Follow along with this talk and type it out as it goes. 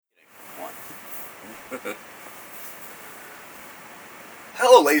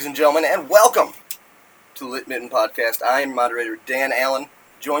Hello, ladies and gentlemen, and welcome to the Lit Mitten Podcast. I am moderator Dan Allen,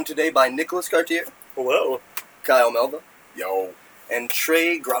 joined today by Nicholas Cartier. Hello. Kyle Melba. Yo. And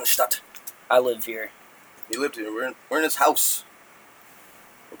Trey Grunstadt. I live here. He lived here. We're in his house.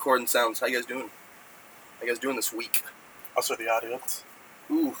 Recording sounds. How you guys doing? How you guys doing this week? Also the audience.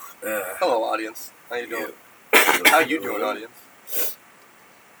 Ooh. Hello, audience. How you doing? Yeah. How you doing, audience?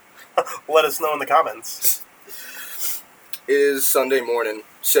 Let us know in the comments. It is Sunday morning,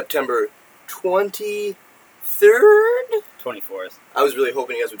 September 23rd? 24th. I was really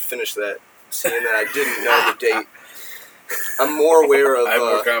hoping you guys would finish that, seeing that I didn't know the date. I'm more aware of... I have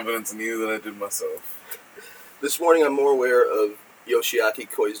more confidence in you than I did myself. This morning I'm more aware of Yoshiaki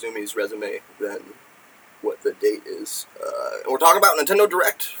Koizumi's resume than what the date is. We're talking about Nintendo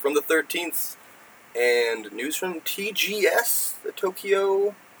Direct from the 13th, and news from TGS, the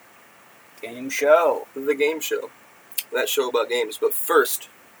Tokyo... Game show. The game show. That show about games. But first,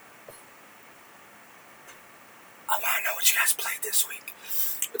 I want to know what you guys played this week.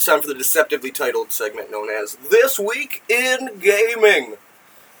 It's time for the deceptively titled segment known as This Week in Gaming,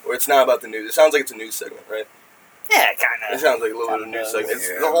 where it's not about the news. It sounds like it's a news segment, right? Yeah, kind It of. sounds like a little bit of a news segment.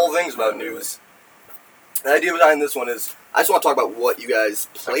 Yeah. The whole thing's about news. The idea behind this one is, I just want to talk about what you guys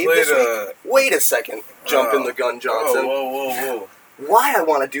played this week. Wait a second. Jumping the gun, Johnson. Whoa. Why I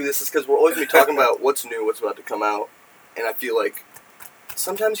want to do this is because we're always going to be talking about what's new, what's about to come out. And I feel like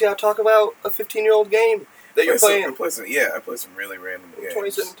sometimes you got to talk about a 15-year-old game that you're playing. I play some really random games.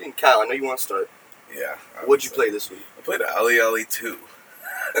 2017. Kyle, I know you want to start. Yeah. What'd you play this week? I played Ali 2.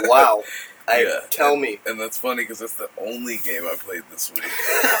 Wow. Tell me. And that's funny because that's the only game I played this week.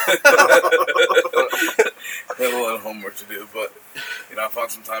 I had a lot of homework to do, but I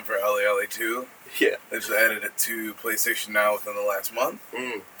found some time for Ali 2. Yeah. They just added it to PlayStation Now within the last month.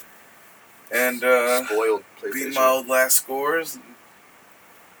 Mm. And Spoiled PlayStation. beat my old last scores.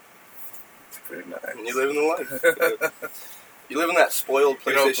 It's pretty nice. And you living the life. You living that spoiled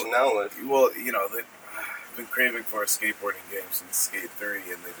PlayStation Now life. Well, I've been craving for a skateboarding game since Skate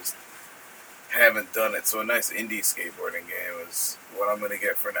 3, and they just haven't done it. So a nice indie skateboarding game is what I'm going to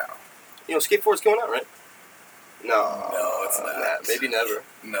get for now. Skate 4's coming out, right? No, it's not. Maybe never.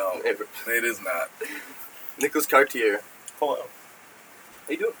 No, Never. it is not. Nicholas Cartier. Hello.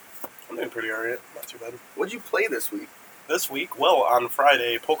 How you doing? I'm doing pretty alright. Not too bad. What'd you play this week? This week, well, on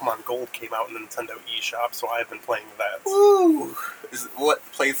Friday, Pokemon Gold came out in the Nintendo eShop, so I've been playing that. Woo! What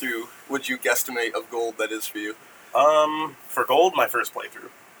playthrough would you guesstimate of Gold that is for you? For Gold, my first playthrough.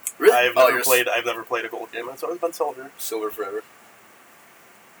 Really? I've never played a Gold game, and so it's been Silver. Silver forever.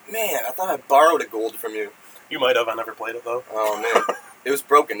 Man, I thought I borrowed a Gold from you. You might have. I never played it though. Oh man, it was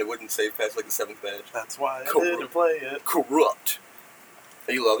broken. It wouldn't save past like the 7th badge. That's why I didn't play it. Corrupt.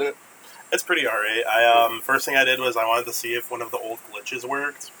 Are you loving it? It's pretty alright. First thing I did was I wanted to see if one of the old glitches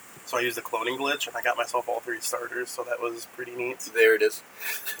worked. So I used a cloning glitch, and I got myself all 3 starters, so that was pretty neat. There it is.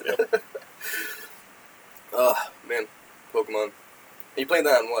 Yep. Man, Pokemon. Are you playing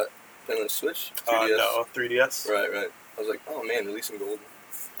that on what? Playing on the Switch? 3DS? No, 3DS. Right. I was like, oh man, releasing Gold.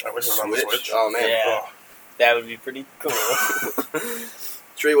 I wish it was on the Switch. Oh man. Yeah. Oh. That would be pretty cool.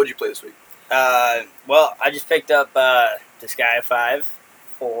 Trey, what'd you play this week? Well, I just picked up Disgaea 5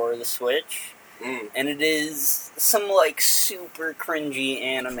 for the Switch. And it is some, super cringy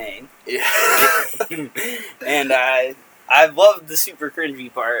anime. Yeah. And I loved the super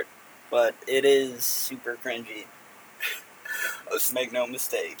cringy part, but it is super cringy. Make no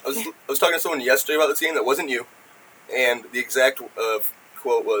mistake. I was talking to someone yesterday about this game that wasn't you, and the exact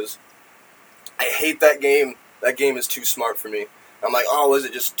quote was, I hate that game. That game is too smart for me. I'm like, oh, is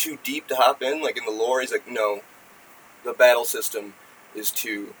it just too deep to hop in, in the lore? He's like, no. The battle system is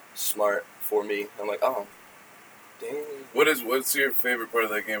too smart for me. I'm like, oh, dang. What's your favorite part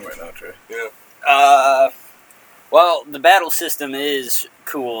of that game right now, Trey? Yeah. Well, the battle system is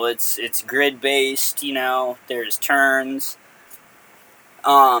cool. It's grid-based, there's turns.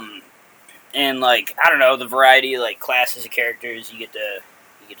 And, I don't know, the variety of, classes of characters you get to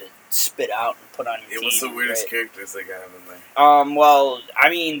spit out and put on your team. What's the weirdest characters they got in there? Well, I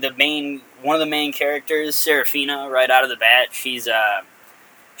mean, one of the main characters, Seraphina, right out of the bat, she's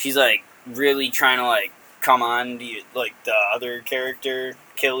really trying to, come on to, the other character,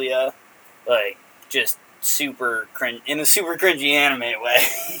 Killia. Just super cringe, in a super cringy anime way,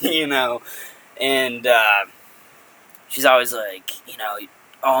 And, she's always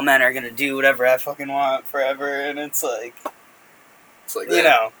all men are gonna do whatever I fucking want forever, and it's like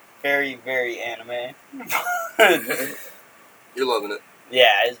that. Very, very anime. You're loving it.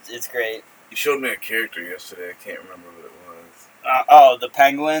 Yeah, it's great. You showed me a character yesterday. I can't remember what it was. The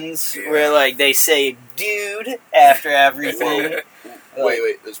penguins, Yeah. where like they say "dude" after everything.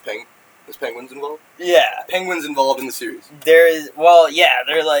 Wait. There's penguins involved. Yeah, Penguins involved in the series. there is. Well, yeah,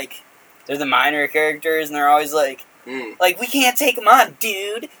 they're the minor characters, and they're always like, Mm. we can't take them on,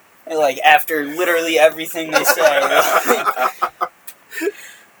 dude. And, like after literally everything they say.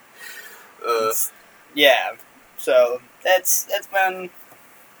 Yeah, so that's been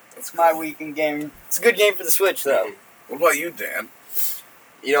my weekend game. It's a good game for the Switch, though. What about you, Dan?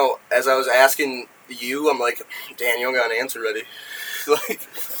 You know, as I was asking you, I'm like, Dan, you don't got an answer ready.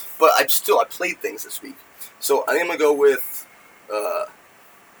 But I played things this week. So I think I'm going to go with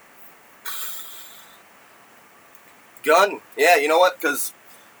Gun. Yeah, you know what?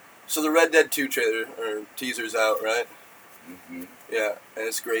 So the Red Dead 2 trailer, or teaser's out, right? Mm-hmm. Yeah, and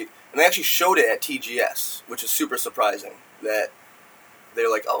it's great. And they actually showed it at TGS, which is super surprising. That they're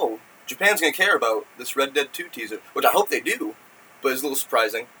like, oh, Japan's going to care about this Red Dead 2 teaser, which I hope they do, but it's a little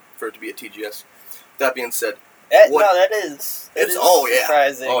surprising for it to be at TGS. That being said, That is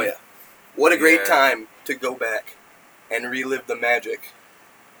surprising. Oh, yeah. What a great Yeah. time to go back and relive the magic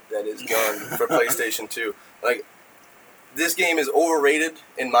that is Gun for PlayStation 2. Like, this game is overrated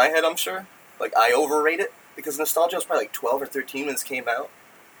in my head, I'm sure. Like, I overrate it because nostalgia was probably like 12 or 13 when this came out.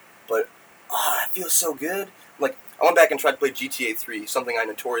 But, it feels so good. Like, I went back and tried to play GTA 3, something I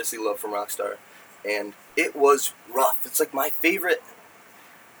notoriously love from Rockstar. And it was rough. It's like my favorite.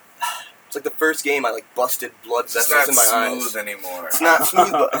 It's like the first game I busted blood It's vessels not in my eyes. smooth anymore. It's not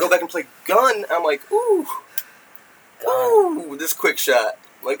smooth, but I go back and play Gun, and I'm like, ooh, this quick shot.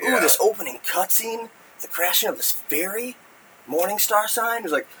 Like, ooh, Yeah. this opening cutscene, the crashing of this ferry, Morningstar sign.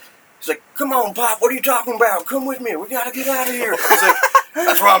 He's like, come on, Pop, what are you talking about? Come with me, we gotta get out of here. He's like,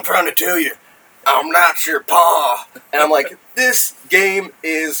 that's what I'm trying to tell you. I'm not your pa. And I'm like, this game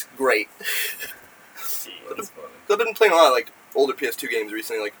is great. That's funny. I've been playing a lot of older PS2 games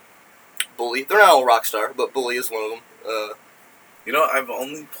recently, like Bully. They're not all Rockstar, but Bully is one of them. You know, I've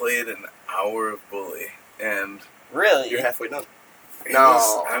only played an hour of Bully, and Really? You're halfway done. it No.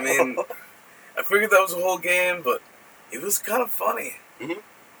 was, I mean, I figured that was the whole game, but it was kind of funny. It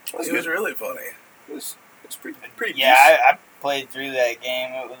was It was really funny. It's pretty Yeah, decent. I played through that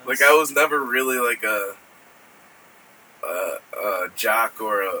game. It was Like, I was never really like a jock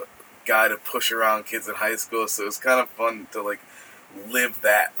or a guy to push around kids in high school, so it was kind of fun to live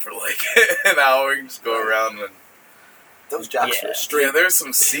that for an hour and just go around and Those jocks Yeah. are straight yeah, there's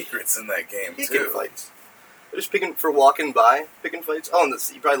some secrets in that game picking too. fights. They're just picking for walking by, picking fights. Oh, and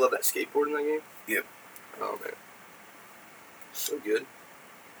you probably love that skateboard in that game. Yep. Oh man, so good.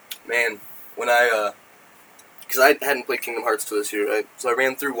 Man, when because I hadn't played Kingdom Hearts 2 this year, right? So I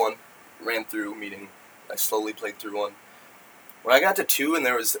ran through meaning I slowly played through 1. When I got to 2 and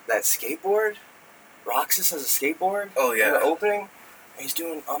there was that skateboard, Roxas has a skateboard. Oh, yeah. In the opening, and he's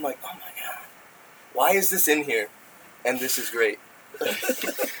doing. I'm like, oh my god, why is this in here? And this is great.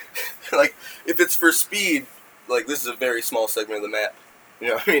 If it's for speed, this is a very small segment of the map. You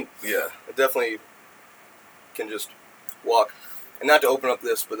know what I mean? Yeah. I definitely can just walk. And not to open up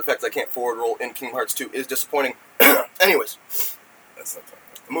this, but the fact that I can't forward roll in Kingdom Hearts 2 is disappointing. Anyways, That's not fun.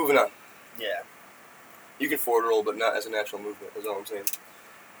 moving on. Yeah. You can forward roll, but not as a natural movement, is all I'm saying.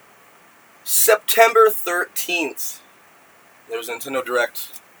 September 13th, there was a Nintendo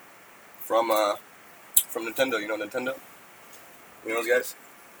Direct from Nintendo. You know Nintendo? You know those guys?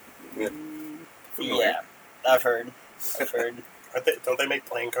 Yeah. Familiar. Yeah. I've heard. Don't they make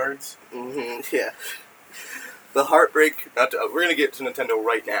playing cards? Yeah. The heartbreak, we're going to get to Nintendo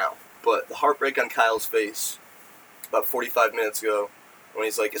right now, but the heartbreak on Kyle's face about 45 minutes ago when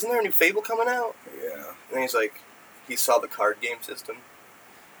he's like, isn't there a new Fable coming out? Yeah. And he's like, he saw the card game system,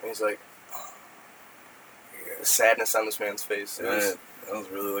 and he's like, the sadness on this man's face. It was I was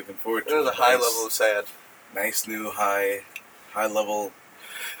really looking forward to it. a high level of sad. Nice new high level,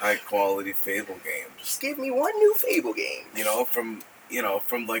 high quality Fable game. Just give me one new Fable game. From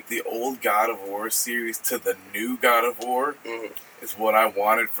the old God of War series to the new God of War is what I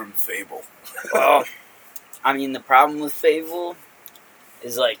wanted from Fable. Well, I mean, the problem with Fable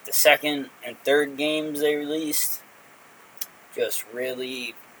is the second and third games they released just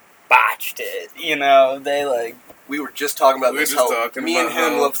really botched it. They We were just talking about We were this. just How talking me and about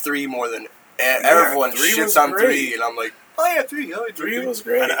him how- love 3 more than everyone 3 shits was on great. 3, and I'm like, oh yeah, 3. Oh, 3 was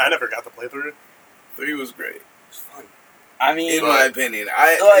great. I never got to play through it. 3 was great. It's fun. I mean, In my opinion.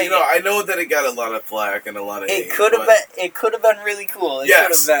 I know that it got a lot of flack and a lot of hate. it could have but- been. It could have been really cool. It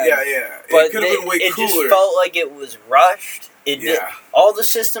Yes, could have been. yeah. But It could have been way it cooler. just felt like it was rushed. It did. Yeah. All the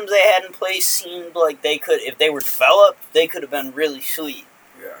systems they had in place seemed like they could, if they were developed, they could have been really sweet.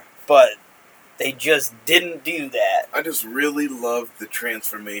 Yeah. But They just didn't do that. I just really loved the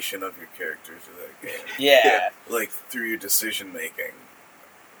transformation of your character through that game. Yeah. Like, through your decision making.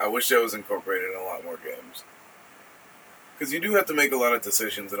 I wish that was incorporated in a lot more games. Because you do have to make a lot of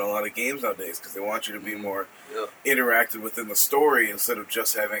decisions in a lot of games nowadays, because they want you to be more interactive within the story instead of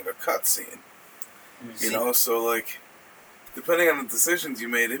just having a cutscene. You know, so like, depending on the decisions you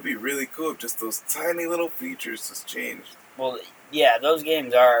made, it'd be really cool if just those tiny little features just changed. Well, yeah, those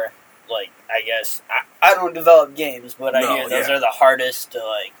games are, like, I guess, I don't develop games, but I hear those are the hardest to,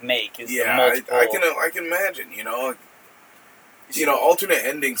 like, make. Is the multiple... I can imagine, you know. You know, alternate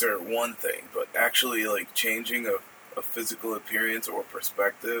endings are one thing, but actually, like, changing a physical appearance or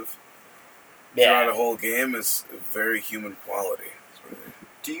perspective throughout a whole game is a very human quality.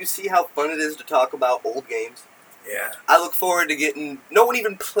 Do you see how fun it is to talk about old games? Yeah. I look forward to getting... No one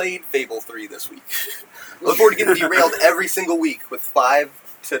even played Fable 3 this week. I look forward to getting derailed every single week with 5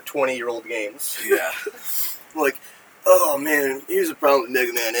 to 20-year-old games. Yeah. Like, oh man, here's a problem with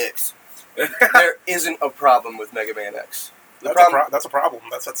Mega Man X. There isn't a problem with Mega Man X. That's a problem.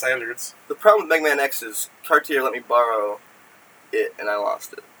 That sets standards. The problem with Mega Man X is Cartier let me borrow it, and I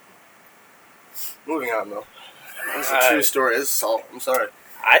lost it. Moving on, though. That's a true story. It's salt. I'm sorry.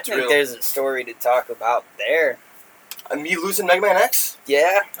 I think there's a story to talk about there. Me losing Mega Man X?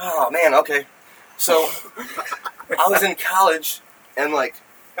 Yeah. Oh, man, okay. So, I was in college, and, like,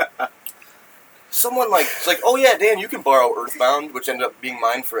 someone, like, was like, oh, yeah, Dan, you can borrow Earthbound, which ended up being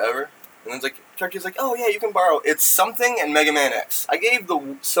mine forever. And then it's like, Cartier's like, oh, yeah, you can borrow. It's something and Mega Man X. I gave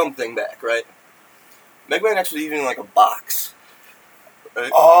the something back, right? Mega Man X was even in, like, a box.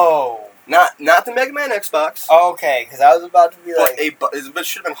 Right? Oh. Not the Mega Man X box. Okay, because I was about to be like... But it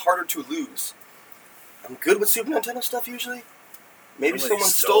should have been harder to lose. I'm good with Super Nintendo stuff, usually. Maybe someone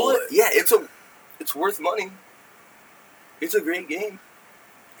stole it. Yeah, it's worth money. It's a great game.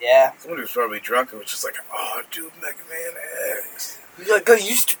 Yeah. Somebody was probably drunk and was just like, oh, dude, Mega Man X. He's like, I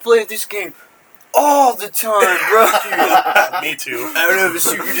used to play this game all the time, bro. Me too. I don't have a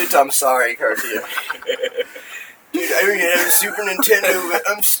Super Nintendo. I'm sorry, Cartier. Dude, I don't even have a Super Nintendo, but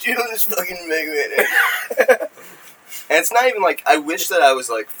I'm stealing this fucking Mega Man. And it's not even like, I wish that I was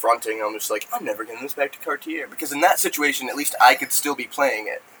like fronting. I'm just like, I'm never getting this back to Cartier. Because in that situation, at least I could still be playing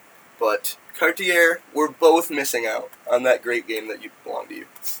it. But Cartier, we're both missing out on that great game that belonged to you.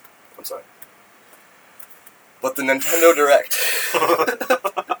 I'm sorry. But the Nintendo Direct.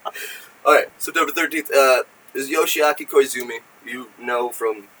 Alright, September 13th is Yoshiaki Koizumi. You know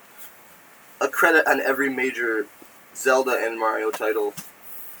from a credit on every major Zelda and Mario title.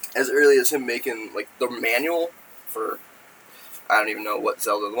 As early as him making like the manual for, I don't even know what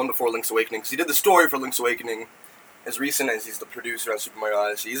Zelda, the one before Link's Awakening. Because he did the story for Link's Awakening as recent as he's the producer on Super Mario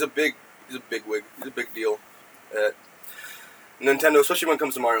Odyssey. He's a big wig. He's a big deal at Nintendo, especially when it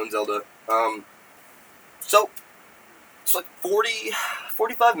comes to Mario and Zelda. So, it's like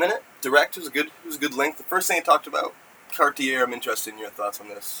 45-minute direct. It was a good length. The first thing I talked about, Cartier, I'm interested in your thoughts on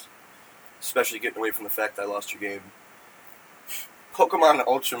this. Especially getting away from the fact that I lost your game. Pokemon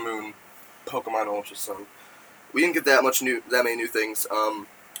Ultra Moon, Pokemon Ultra Sun. We didn't get that many new things.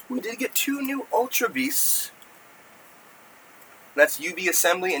 We did get 2 new Ultra Beasts. That's UB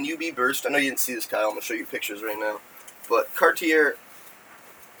Assembly and UB Burst. I know you didn't see this, Kyle. I'm going to show you pictures right now. But Cartier,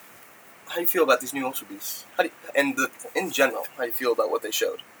 how do you feel about these new Ultra Beasts? In general, how do you feel about what they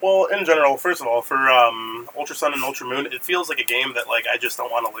showed? Well, in general, first of all, for Ultra Sun and Ultra Moon, it feels like a game that like I just don't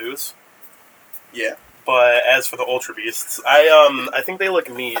want to lose. Yeah. But as for the Ultra Beasts, I think they look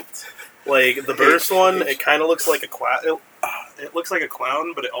neat. Like the Burst one, it kind of looks like a clown. It looks like a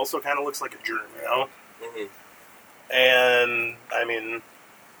clown, but it also kind of looks like a germ, you know. Mm-hmm. And I mean,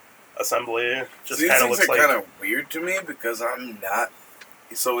 Assembly just kind of looks like kind of weird to me because I'm not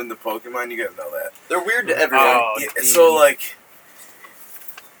so into Pokemon. You guys know that they're weird to everyone. So like,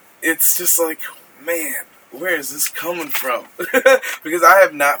 it's just like, man, where is this coming from? Because I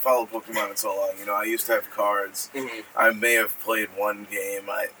have not followed Pokemon in so long. You know, I used to have cards. Mm-hmm. I may have played one game.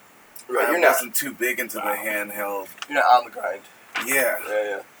 I wasn't too big into the handheld. You're not on the grind.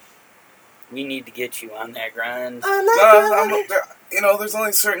 Yeah. We need to get you on that grind. There's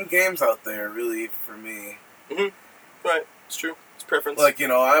only certain games out there, really, for me. Mm-hmm. Right, it's true. It's preference. Like,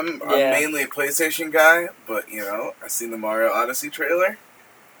 I'm mainly a PlayStation guy, but, I seen the Mario Odyssey trailer,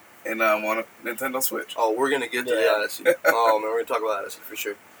 and I want a Nintendo Switch. Oh, we're going to get to the Odyssey. Oh, man, we're going to talk about Odyssey for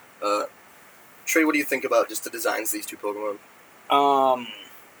sure. Trey, what do you think about just the designs of these 2 Pokemon?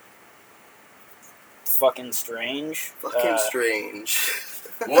 Fucking strange. Strange.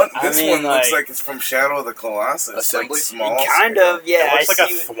 This one looks like it's from Shadow of the Colossus. Assembly? Like small. Kind of, yeah. It looks like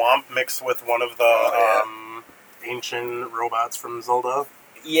a thwomp mixed with one of the ancient robots from Zelda.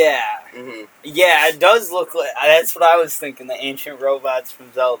 Yeah. Mm-hmm. Yeah, it does look like... That's what I was thinking, the ancient robots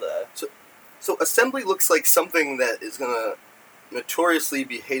from Zelda. So Assembly looks like something that is going to notoriously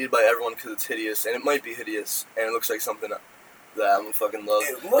be hated by everyone because it's hideous, and it might be hideous, and it looks like something that I'm going to fucking love.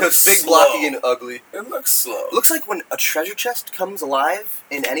 It Because looks big, slow. blocky, and ugly. It looks slow. It looks like when a treasure chest comes alive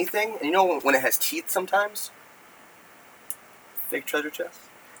in anything, and you know when it has teeth sometimes? Fake treasure chest?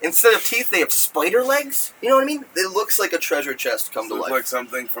 Instead of teeth, they have spider legs. You know what I mean? It looks like a treasure chest come to looks life. like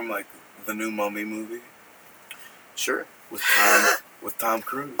something from like the new Mummy movie Sure. with Tom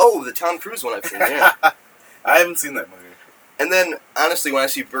Cruise. Oh, the Tom Cruise one I've seen, yeah. I haven't seen that movie. And then, honestly, when I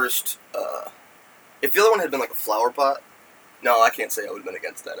see Burst, if the other one had been like a flower pot, no, I can't say I would have been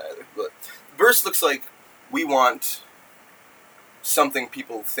against that either. But Burst looks like we want something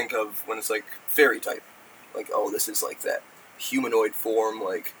people think of when it's like fairy type. Like, oh, this is like that humanoid form,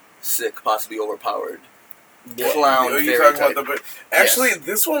 like sick, possibly overpowered clown Are you fairy talking type. about Actually, Yes.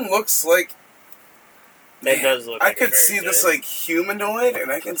 this one looks like... That Man, does look I like a could fairy see this type. like humanoid,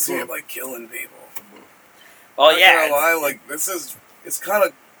 and I can see it like killing people. Oh, Not yeah. gonna lie, like this is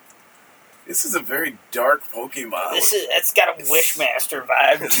a very dark Pokemon. It's got a Wishmaster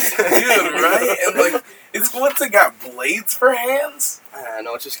vibe. Dude, right? And like, what's it got? Blades for hands?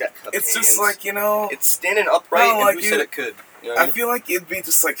 No, it's just got cupped It's hands. just like, It's standing upright, No, and like who you- said it could? You know what I I mean? feel like it'd be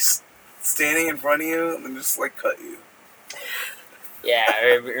just like standing in front of you and then just like cut you.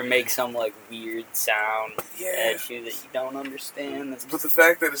 Yeah, or make some, like, weird sound Yeah. at you that you don't understand. That's But the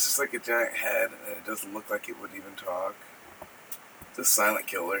fact that it's just like a giant head and it doesn't look like it would even talk. It's a silent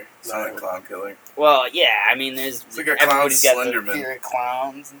killer. Silent clown killer. Well, yeah, I mean, there's... It's like a clown everybody's got Slenderman. their favorite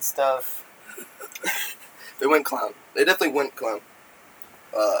clowns and stuff. They went clown. They definitely went clown.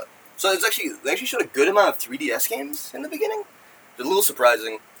 So they actually showed a good amount of 3DS games in the beginning. It's a little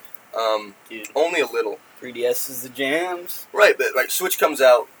surprising. Dude, Only a little. 3DS is the jams. Right, but like Switch comes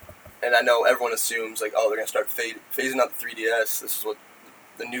out, and I know everyone assumes like, oh, they're gonna start phasing out the 3DS. This is what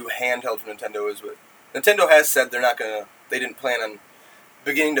the new handheld from Nintendo is. But Nintendo has said they didn't plan on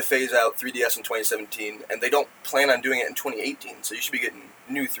beginning to phase out 3DS in 2017, and they don't plan on doing it in 2018. So you should be getting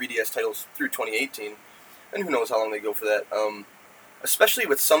new 3DS titles through 2018, and who knows how long they go for that. Especially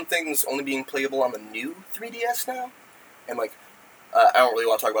with some things only being playable on the new 3DS now, and like I don't really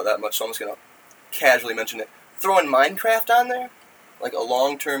want to talk about that much, so I'm just gonna casually mention it. Throwing Minecraft on there, like a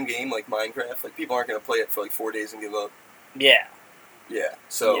long-term game like Minecraft, like people aren't gonna play it for like 4 days and give up. Yeah. Yeah,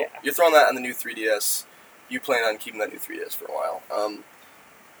 so Yeah. you're throwing that on the new 3DS. You plan on keeping that new 3DS for a while.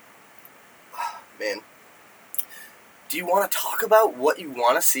 Man, do you want to talk about what you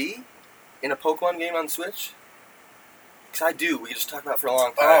want to see in a Pokemon game on Switch? Because I do. We could just talk about it for a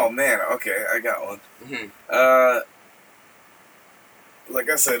long Oh time. man, okay, I got one. Mm-hmm. Like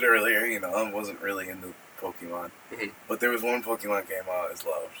I said earlier, I wasn't really into Pokemon. Mhm. But there was one Pokemon game I always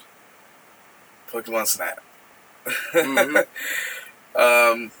loved. Pokemon Snap. Mhm.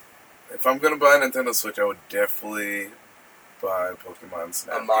 If I'm going to buy a Nintendo Switch, I would definitely buy Pokemon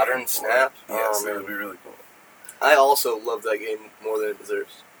Snap. A modern game for it. Snap? Yes, Oh, it man. would be really cool. I also love that game more than it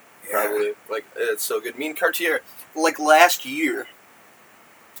deserves. Yeah. Probably. Like, it's so good. Me and Cartier, like last year,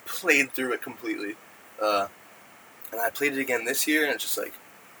 played through it completely. And I played it again this year, and it's just like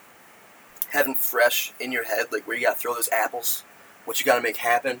having fresh in your head, like where you gotta throw those apples, what you gotta make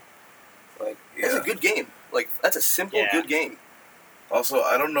happen. Like, it's a Yeah. good game. Like, that's a simple, Yeah. good game. Also,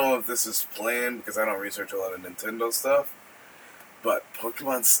 I don't know if this is planned because I don't research a lot of Nintendo stuff, but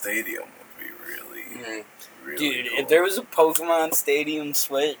Pokemon Stadium would be really, Mhm. really Dude, cool. if there was a Pokemon Stadium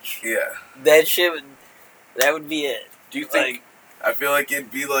Switch, Yeah. that would be it. Do you think... Like, I feel like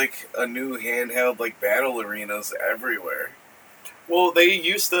it'd be like a new handheld like battle arenas everywhere. Well, they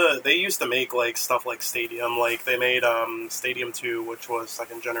used to make like stuff like Stadium. Like they made Stadium 2, which was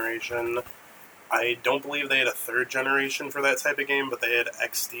second generation. I don't believe they had a third generation for that type of game, but they had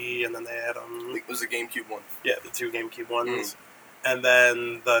XD, and then they had it was the GameCube one. yeah, the two GameCube ones. And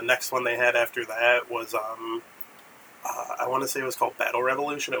then the next one they had after that was I want to say it was called Battle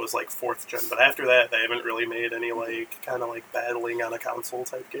Revolution. It was like 4th gen, but after that they haven't really made any like kind of like battling on a console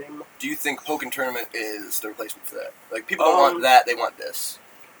type game. Do you think Pokken Tournament is the replacement for that? Like, people don't want that, they want this.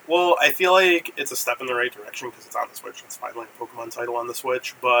 Well, I feel like it's a step in the right direction because it's on the Switch. It's finally a Pokemon title on the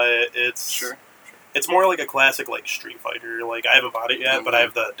Switch, but it's Sure. It's more like a classic like Street Fighter. Like I haven't bought it yet, but I Mhm.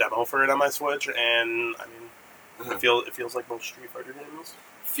 have the demo for it on my Switch, and I mean, Mhm. it feels like most Street Fighter games.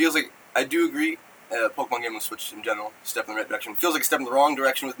 Feels like, I do agree, Pokemon game on Switch in general, step in the right direction. Feels like a step in the wrong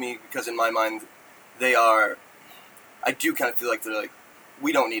direction with me, because in my mind, I do kind of feel like they're like,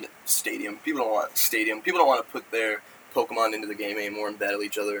 we don't need a stadium. People don't want a stadium. People don't want to put their Pokemon into the game anymore and battle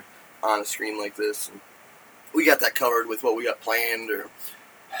each other on a screen like this. And we got that covered with what we got planned, or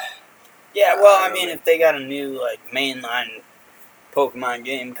Yeah, well, I mean, if they got a new mainline Pokemon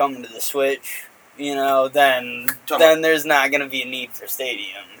game coming to the Switch, then there's not going to be a need for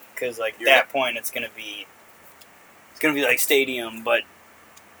Stadium, because at that point it's going to be like Stadium, but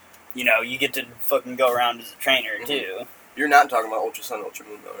you get to fucking go around as a trainer too. You're not talking about Ultra Sun, Ultra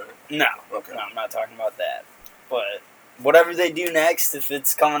Moon, though, right? No, okay. No, I'm not talking about that. But whatever they do next, if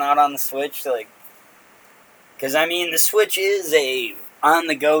it's coming out on the Switch, because I mean, the Switch is a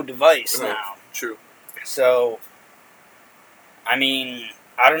on-the-go device now. True. So, I mean,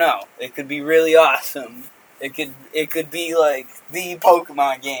 I don't know. It could be really awesome. It could be like the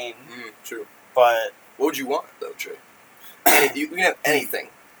Pokemon game. True. But what would you want, though, Trey? You can have anything.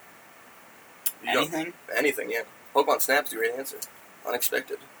 Anything, yeah. Pokemon Snap's the right answer.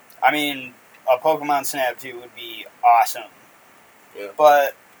 Unexpected. I mean, a Pokemon Snap 2 would be awesome. Yeah.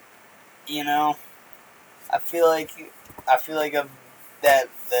 But, I feel like that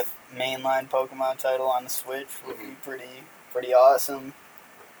the mainline Pokemon title on the Switch would be pretty awesome.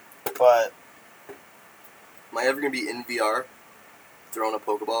 But am I ever gonna be in VR, throwing a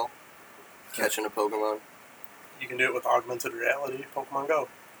Pokeball, catching a Pokemon? You can do it with augmented reality. Pokemon Go.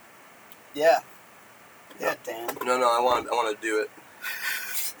 Yeah. Yeah, Dan. No, I want to do it.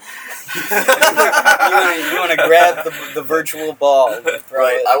 you want to grab the virtual ball.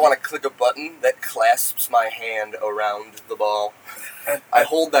 Right. I want to click a button that clasps my hand around the ball. I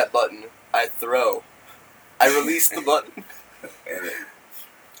hold that button. I throw. I release the button.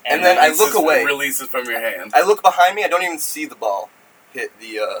 And then I look away. Releases from your hand. I look behind me. I don't even see the ball hit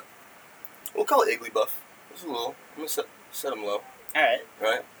the. We'll call it Igglybuff. It's a little. I'm gonna set him low. All right.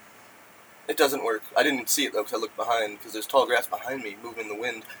 Right. It doesn't work. I didn't see it though because I looked behind because there's tall grass behind me moving in the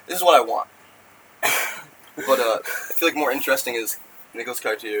wind. This is what I want. But I feel like more interesting is Nicholas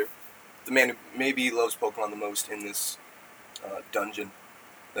Cartier, the man who maybe loves Pokemon the most in this dungeon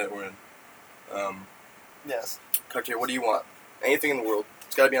that we're in. Yes. Cartier, what do you want? Anything in the world.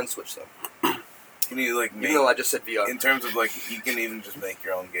 It's got to be on Switch though. Can you even though I just said VR. In terms of you can even just make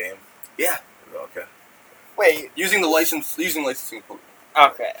your own game. Yeah. Okay. Wait. Using licensing Pokemon.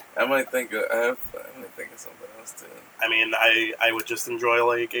 Okay. I might think of something else too. I mean, I would just enjoy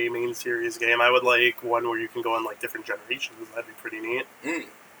a main series game. I would like one where you can go in different generations. That'd be pretty neat.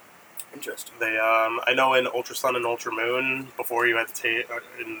 Interesting. They I know in Ultra Sun and Ultra Moon before you had to take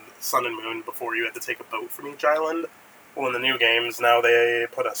in Sun and Moon before you had to take a boat from each island. Well, in the new games now they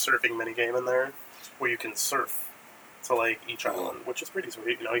put a surfing mini game in there where you can surf to each island, which is pretty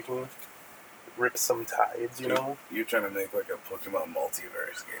sweet. You can rip some tides, You're trying to make a Pokemon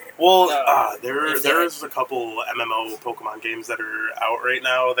multiverse game. Well, there's a couple MMO Pokemon games that are out right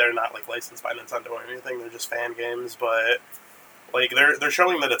now. They're not licensed by Nintendo or anything. They're just fan games, but they're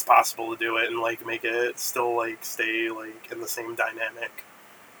showing that it's possible to do it and make it still stay in the same dynamic.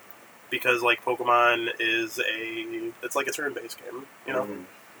 Because Pokemon is it's a turn-based game, Mm-hmm.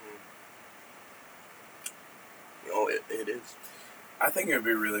 Oh, it is. I think it would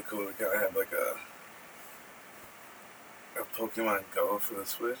be really cool to kind of have a Pokemon Go for the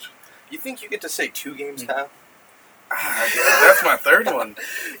Switch. You think you get to say 2 games, Kyle? That's my third one.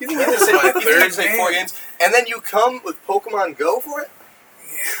 You think you get to say 4 games, and then you come with Pokemon Go for it?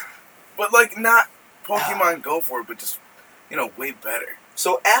 Yeah, but not Pokemon Go for it, but just way better.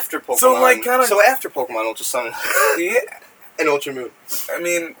 So after Pokemon, after Pokemon Ultra Sun, and Ultra Moon. I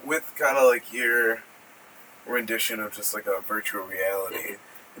mean, with kind of your rendition of just a virtual reality.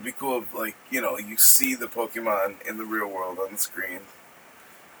 It'd be cool if you see the Pokemon in the real world on the screen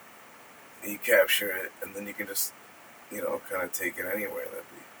and you capture it and then you can just kind of take it anywhere.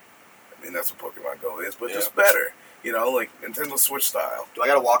 That's what Pokemon Go is, but just better. Nintendo Switch style. Do I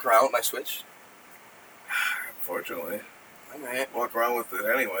gotta walk around with my Switch? Unfortunately. Alright. Walk around with it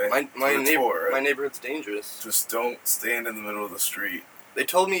anyway. My neighborhood's dangerous. Just don't stand in the middle of the street. They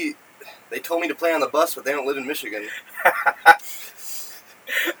told me to play on the bus, but they don't live in Michigan.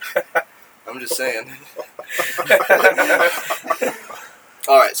 I'm just saying.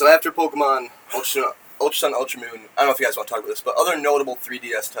 Alright, so after Pokemon Ultra Sun, Ultra Moon, I don't know if you guys want to talk about this, but other notable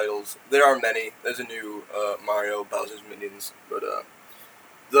 3DS titles, there are many. There's a new Mario, Bowser's Minions, but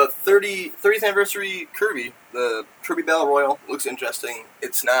the 30th anniversary Kirby, the Kirby Battle Royale, looks interesting.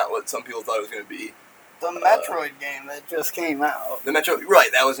 It's not what some people thought it was going to be. The Metroid game that just came out. The Metroid, right?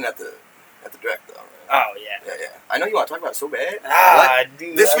 That wasn't at the Direct though. Right? Oh yeah. Yeah. I know you want to talk about it so bad.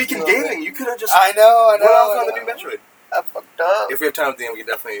 Dude, this week in gaming, you could have just. I know. Went off on the new Metroid. I fucked up. If we have time at the end, we can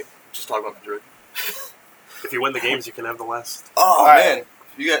definitely just talk about Metroid. If you win the games, you can have the last. Oh man,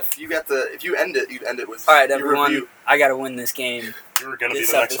 if you end it, you'd end it with. All right, everyone. Review. I gotta win this game. You're gonna be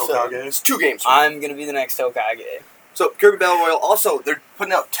the next Hokage. It's 2 games. I'm gonna be the next Hokage. So Kirby Battle Royale. Also, they're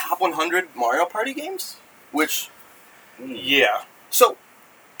putting out top 100 Mario Party games, which Yeah. so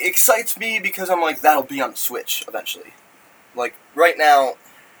excites me because I'm like that'll be on the Switch eventually. Like right now,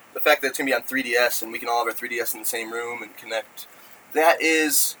 the fact that it's gonna be on 3DS and we can all have our 3DS in the same room and connect, that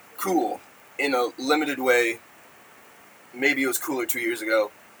is cool in a limited way. Maybe it was cooler 2 years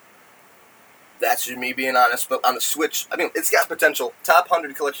ago. That's just me being honest. But on the Switch, I mean, it's got potential. Top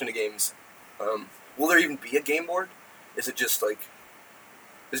 100 collection of games. Will there even be a game board? Is it just like...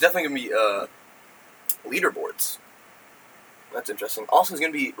 There's definitely going to be leaderboards. That's interesting. Also, there's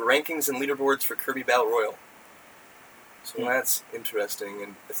going to be rankings and leaderboards for Kirby Battle Royale. So that's interesting.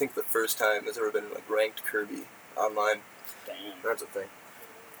 And I think the first time there's ever been like ranked Kirby online. Damn. That's a thing.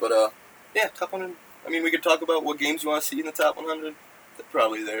 But, yeah, top 100. I mean, we could talk about what games you want to see in the top 100. They're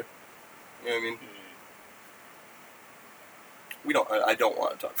probably there. You know what I mean? We don't. I don't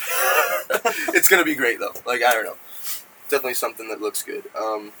want to talk. It's gonna be great though. Like I don't know. Definitely something that looks good.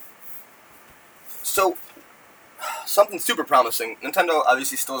 So something super promising. Nintendo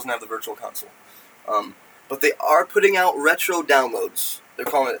obviously still doesn't have the Virtual Console, but they are putting out retro downloads. They're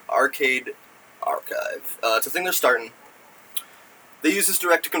calling it Arcade Archive. It's a thing they're starting. They use this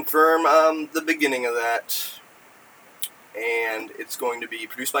direct to confirm the beginning of that, and it's going to be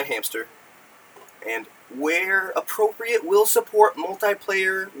produced by Hamster. And where appropriate, will support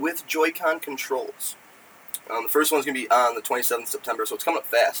multiplayer with Joy-Con controls. The first one's going to be on the 27th of September, so it's coming up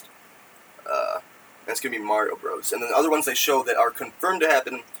fast. And it's going to be Mario Bros. And then the other ones they show that are confirmed to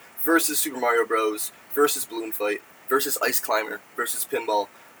happen versus Super Mario Bros., versus Balloon Fight, versus Ice Climber, versus Pinball,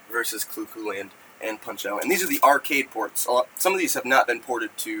 versus Clu Clu Land, and Punch-Out! And these are the arcade ports. Some of these have not been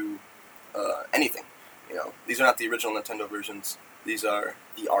ported to anything. You know, these are not the original Nintendo versions. These are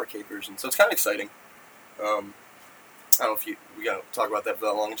the arcade versions. So it's kind of exciting. I don't know if we got to talk about that for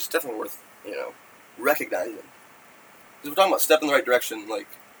that long. It's just definitely worth, recognizing. Because we're talking about step in the right direction, like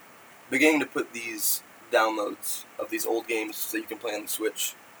beginning to put these downloads of these old games that you can play on the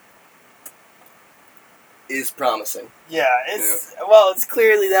Switch is promising. Yeah, it's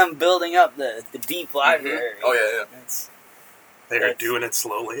clearly them building up the deep library. Mm-hmm. Oh yeah. They're doing it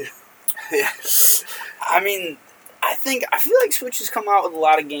slowly. Yes. I mean, I feel like Switch has come out with a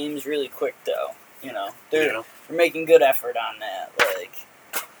lot of games really quick, though. You know, they're making good effort on that, like,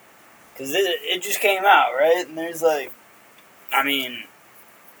 because it just came out, right? And there's like, I mean,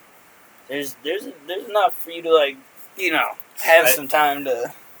 there's enough for you to like, have some time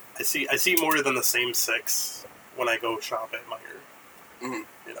to. I see more than the same 6 when I go shop at Meijer.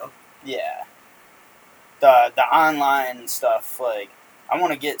 Mm-hmm. Yeah. The online stuff, like, I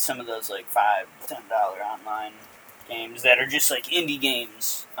want to get some of those like $5 to $10 online games that are just like indie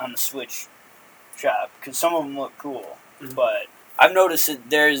games on the Switch shop, because some of them look cool. Mm-hmm. But I've noticed that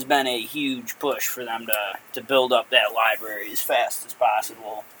there's been a huge push for them to build up that library as fast as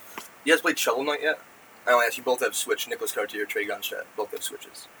possible. You guys played Shovel Knight yet? I want to ask you, both have Switch. Nicholas Cartier, Trey Gonstrat, both have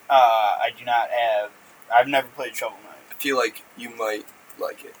Switches. I do not have. I've never played Shovel Knight. I feel like you might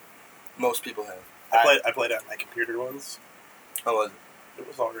like it. Most people have. I played it on my computer once. How was it? It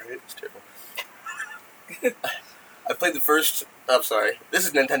was alright. It's terrible. I played the first... I'm sorry. This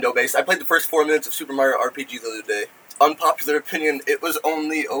is Nintendo-based. I played the first 4 minutes of Super Mario RPG the other day. Unpopular opinion, it was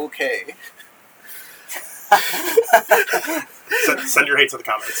only okay. Send your hate to the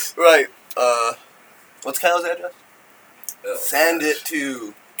comments. Right. What's Kyle's address? Send it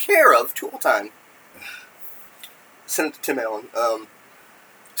to care of Tool Time. Send it to Tim Allen.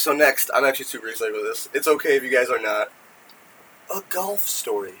 So next, I'm actually super excited about this. It's okay if you guys are not. A golf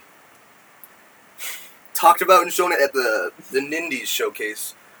story. Talked about and shown it at the Nindies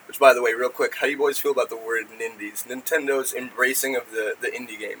showcase. Which, by the way, real quick, how do you boys feel about the word Nindies? Nintendo's embracing of the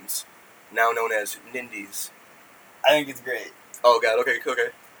indie games, now known as Nindies. I think it's great. Oh god, okay.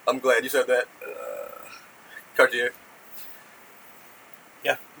 I'm glad you said that. Cartier.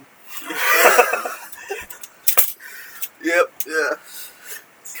 Yeah. Yep, yeah.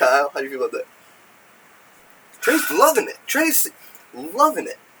 Kyle, how do you feel about that? Trey's loving it. Trey's loving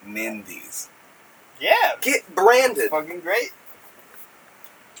it. Nindies. Yeah. Get branded. Fucking great.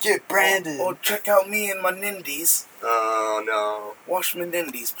 Get branded. Oh, check out me and my Nindies. Oh, no. Wash my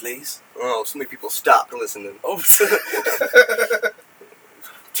Nindies, please. Oh, so many people stopped listening. Oh,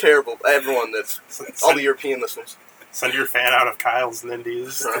 Terrible. Everyone all the European listeners. Send your fan out of Kyle's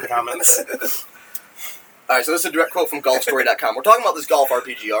Nindies to the comments. Alright, so this is a direct quote from GolfStory.com. We're talking about this golf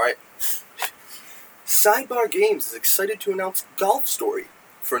RPG, alright? Sidebar Games is excited to announce Golf Story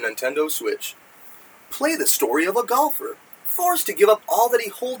for Nintendo Switch. Play the story of a golfer, forced to give up all that he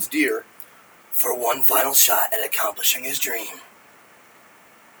holds dear for one final shot at accomplishing his dream.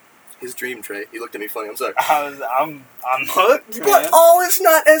 his dream, Trey. He looked at me funny. I'm sorry. I'm hooked, man. But all is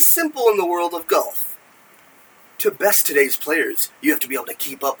not as simple in the world of golf. To best today's players, you have to be able to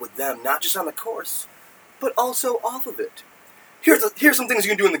keep up with them, not just on the course, but also off of it. Here's some things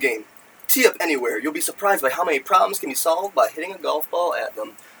you can do in the game. Tee up anywhere. You'll be surprised by how many problems can be solved by hitting a golf ball at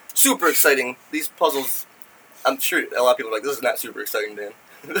them. Super exciting. These puzzles, I'm sure a lot of people are like, this is not super exciting, Dan.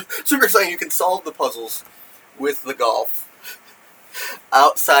 Super exciting. You can solve the puzzles with the golf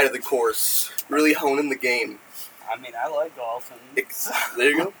outside of the course. Really honing the game. I mean, I like golfing. There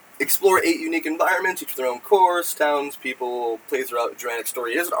you go. Explore 8 unique environments, each with their own course, towns, people, play throughout a dramatic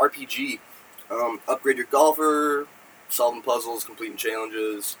story. It is an RPG. Upgrade your golfer, solving puzzles, completing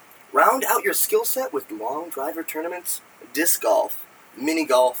challenges. Round out your skill set with long driver tournaments, disc golf, mini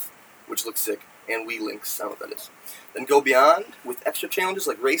golf, which looks sick, and Wii Links. I don't know what that is. Then go beyond with extra challenges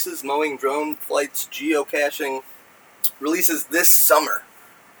like races, mowing, drone flights, geocaching. Releases this summer.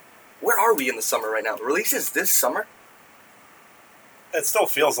 Where are we in the summer right now? Releases this summer? It still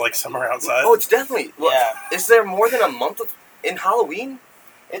feels like summer outside. Oh, it's definitely. Well, Yeah. Is there more than a month in Halloween?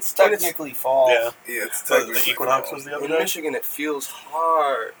 It's technically fall. Yeah. Yeah, it's The technically equinox fall. was the other In day. Michigan, it feels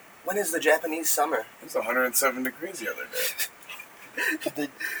hard. When is the Japanese summer? It was 107 degrees the other day.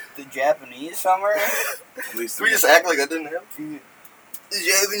 The Japanese summer? At least We just act like that didn't happen. Do, The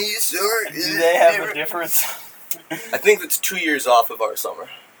Japanese summer. do they have a difference? I think it's 2 years off of our summer.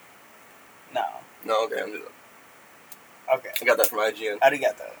 No. No, okay, I'm doing it. Okay. I got that from IGN. How'd you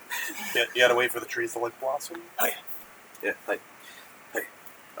get that? You gotta wait for the trees to like blossom. Yeah, hi.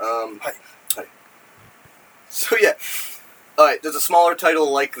 Hi. So yeah. Alright, does a smaller title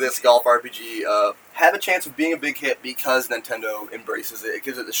like this golf RPG have a chance of being a big hit because Nintendo embraces it? It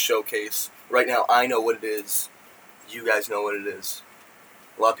gives it the showcase. Right now, I know what it is. You guys know what it is.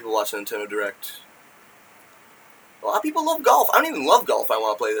 A lot of people watch the Nintendo Direct. A lot of people love golf. I don't even love golf. I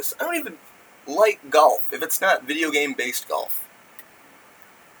want to play this. I don't even like golf if it's not video game based golf.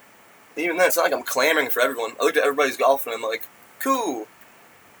 Even then, it's not like I'm clamoring for everyone. I looked at everybody's golf and I'm like, cool.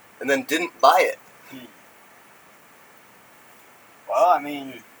 And then didn't buy it. Well, I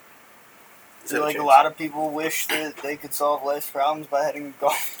mean, I feel like a lot of people wish that they could solve life's problems by hitting a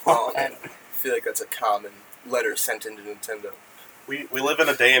golf ball. Oh, man. I feel like that's a common letter sent into Nintendo. We live in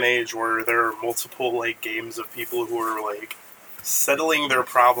a day and age where there are multiple like games of people who are like settling their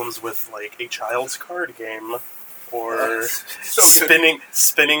problems with like a child's card game or So good.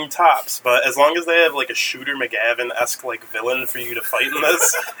 spinning tops. But as long as they have like a Shooter McGavin-esque like villain for you to fight in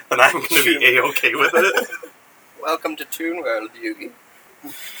this, then I'm gonna be a-okay with it. Welcome to Toon World, Yugi.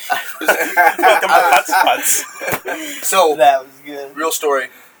 Welcome to Hotspots. So, That was good. real story.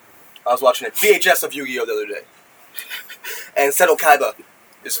 I was watching a VHS of Yu-Gi-Oh! The other day. And Seto Kaiba,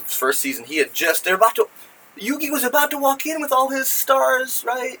 this is his first season, Yugi was about to walk in with all his stars,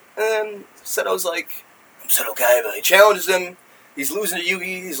 right? And Seto's like, I'm Seto Kaiba. He challenges him. He's losing to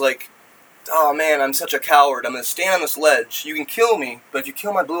Yugi. He's like, oh man, I'm such a coward. I'm going to stand on this ledge. You can kill me, but if you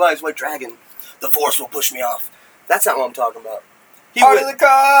kill my blue eyes white dragon, the force will push me off. That's not what I'm talking about. Part of the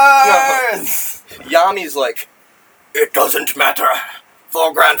cards! Yami's like, it doesn't matter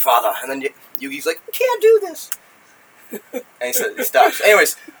for grandfather. And then Yugi's like, we can't do this. And he stops.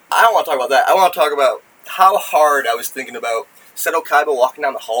 Anyways, I don't want to talk about that. I want to talk about how hard I was thinking about Seto Kaiba walking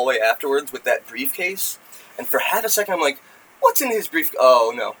down the hallway afterwards with that briefcase. And for half a second, I'm like, what's in his briefcase?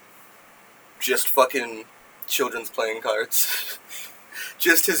 Oh, no. Just fucking children's playing cards.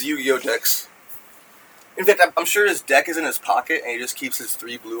 Just his Yu-Gi-Oh! Decks. In fact, I'm sure his deck is in his pocket, and he just keeps his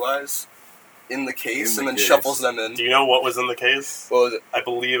 3 blue eyes in the case and then shuffles them in. Do you know what was in the case? What was it? I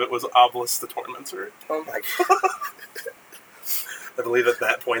believe it was Obelisk the Tormentor. Oh my god. I believe at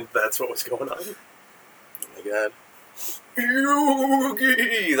that point that's what was going on. Oh my god.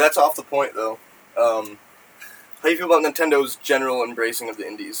 Yugi! That's off the point, though. How do you feel about Nintendo's general embracing of the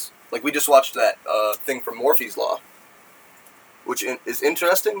indies? Like, we just watched that thing from Morphe's Law, which is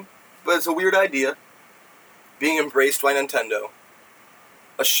interesting, but it's a weird idea. Being embraced by Nintendo.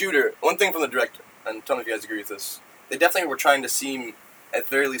 A shooter. One thing from the Direct, and tell me if you guys agree with this. They definitely were trying to seem, at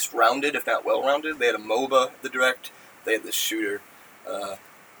very least, rounded, if not well-rounded. They had a MOBA, the Direct. They had this shooter.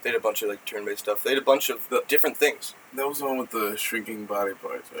 They had a bunch of like turn-based stuff. They had a bunch of different things. That was the one with the shrinking body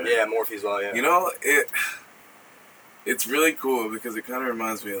parts, right? Yeah, Morphe's Law, yeah. You know, it's really cool because it kind of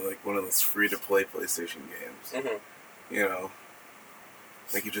reminds me of like one of those free-to-play PlayStation games. Mm-hmm. You know,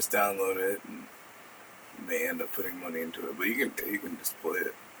 like you just download it and you may end up putting money into it, but you can just play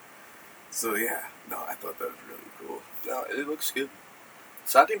it. So yeah, no, I thought that was really cool. No, it looks good.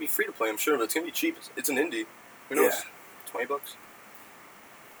 It's not going to be free to play, I'm sure, but it's going to be cheap. It's an indie. Who knows? Yeah. $20?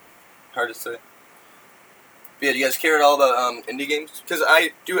 Hard to say. Yeah, do you guys care at all about indie games? Because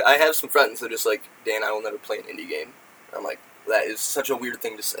I do. I have some friends that are just like, Dan, I will never play an indie game. I'm like, that is such a weird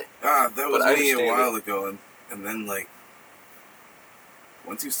thing to say. That was But I me a understand while ago, and then like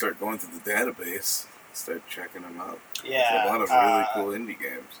once you start going through the database, start checking them out. Yeah, There's a lot of really cool indie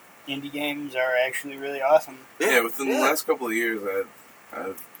games. Indie games are actually really awesome. Yeah, within the last couple of years,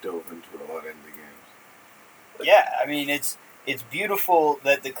 I've dove into a lot of indie games. Yeah, I mean it's beautiful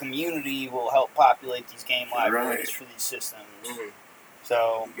that the community will help populate these game libraries for these systems. Mm-hmm.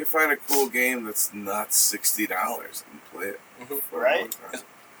 So you can find a cool game that's not $60 and play it for a long time.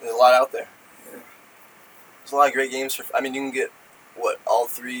 There's a lot out there. Yeah. There's a lot of great games for. I mean, you can get all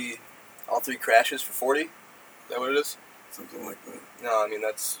three crashes for $40. Is that what it is? Something like that. No, I mean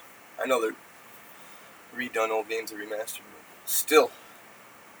that's. I know they're redone old games and remastered, but still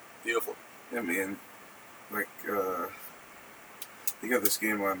beautiful. Yeah, man. Like, they got this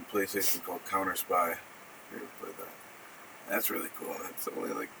game on PlayStation called Counter Spy. You ever played that? That's really cool. It's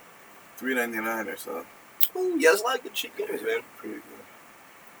only like $3.99 or so. Oh, yeah, there's a lot of good cheap games, man. Pretty good.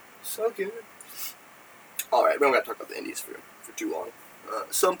 So good. All right, we don't got to talk about the indies for too long.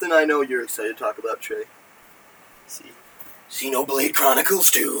 Something I know you're excited to talk about, Trey. see. Xenoblade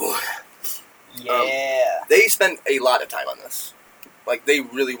Chronicles 2. Yeah. They spent a lot of time on this. Like, they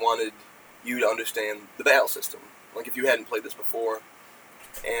really wanted you to understand the battle system. Like, if you hadn't played this before,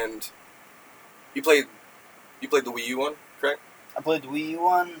 and you played the Wii U one, correct? I played the Wii U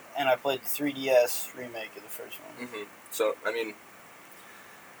one, and I played the 3DS remake of the first one. Mm-hmm. So, I mean,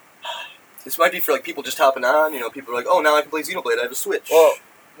 this might be for, like, people just hopping on. You know, people are like, oh, now I can play Xenoblade, I have a Switch. Well,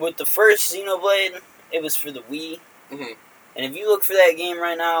 with the first Xenoblade, it was for the Wii. Mm-hmm. And if you look for that game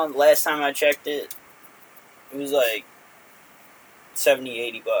right now, last time I checked it, it was like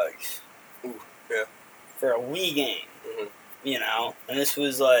 $70-$80. Ooh, yeah. For a Wii game. Mm-hmm. You know? And this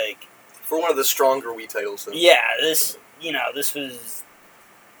was like... For one of the stronger Wii titles. So. Yeah, this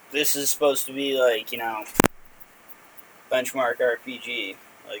is supposed to be like, you know, benchmark RPG.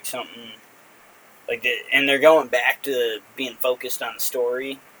 Like something... like that, and they're going back to being focused on the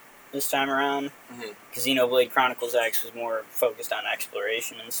story this time around. Because Xenoblade Chronicles X was more focused on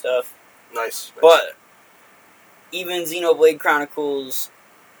exploration and stuff. Nice. But even Xenoblade Chronicles,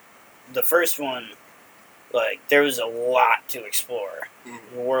 the first one, like, there was a lot to explore.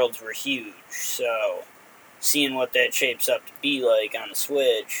 Mm-hmm. The worlds were huge, so seeing what that shapes up to be like on the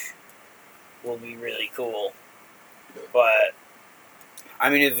Switch will be really cool. Yeah. But, I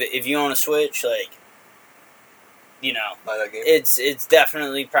mean, if you own a Switch, like, you know, Buy that game. it's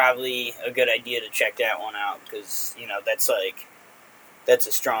definitely probably a good idea to check that one out, because, you know, that's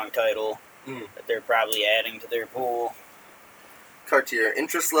a strong title that they're probably adding to their pool. Cartier,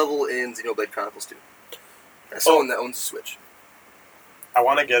 interest level in Xenoblade Chronicles 2. As someone that owns a Switch. I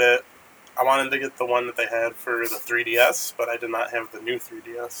want to get it. I wanted to get the one that they had for the 3DS, but I did not have the new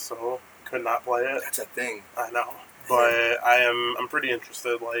 3DS, so could not play it. That's a thing. I know. But I'm pretty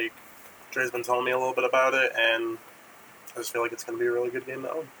interested. Like, Trey's been telling me a little bit about it, and I just feel like it's going to be a really good game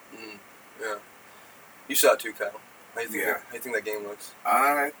to own. Yeah. You saw it too, Kyle. How do you Yeah. think that game looks?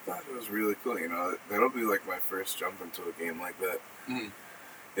 I thought it was really cool. You know, that'll be like my first jump into a game like that.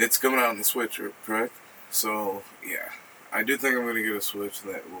 It's coming out on the Switch, correct? So, yeah. I do think I'm going to get a Switch,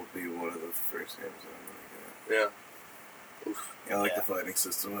 and that will be one of the first games that I'm going to get. Yeah. Oof. Yeah, I like the fighting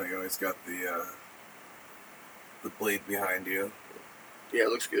system. Like, you always got the blade behind you. Yeah, it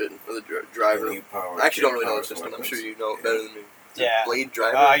looks good. With the driver. I actually don't really know the system. I'm sure you know it better than me. Yeah. Blade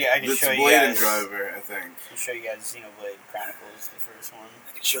driver? I can It's show you blade and guys. driver, I think. I can show you guys Xenoblade Chronicles, the first one.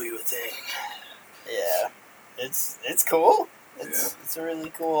 I can show you a thing. Yeah, it's cool. It's a really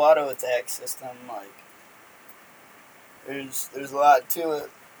cool auto attack system. Like, there's a lot to it.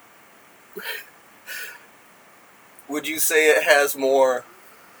 Would you say it has more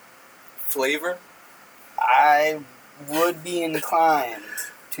flavor? I would be inclined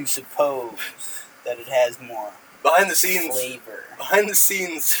to suppose that it has more Behind the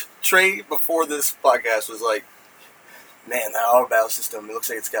scenes, Trey, before this podcast, was like, man, that auto battle system, it looks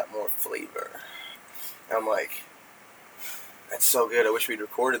like it's got more flavor. And I'm like, that's so good, I wish we'd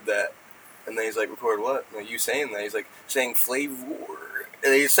recorded that. And then he's like, record what? No, you saying that? He's like, saying flavor.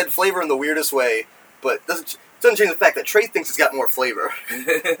 And he said flavor in the weirdest way, but doesn't change the fact that Trey thinks it's got more flavor.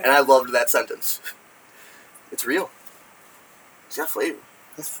 And I loved that sentence. It's real. It's got flavor.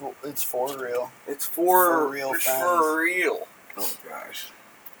 It's for real. It's for real It's fans. for real. Oh, gosh.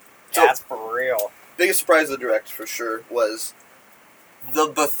 So- That's for real. Biggest surprise of the Direct, for sure, was the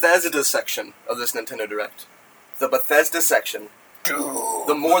Bethesda section of this Nintendo Direct. The Bethesda section.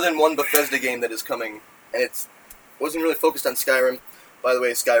 The more than one Bethesda game that is coming. And it wasn't really focused on Skyrim. By the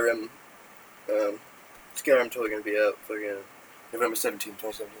way, Skyrim, Skyrim totally gonna be out for November 17th,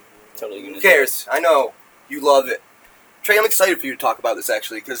 2017. Totally gonna. Who cares? I know you love it, Trey. I'm excited for you to talk about this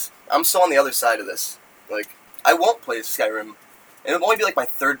actually because I'm so on the other side of this. Like, I won't play Skyrim, and it'll only be like my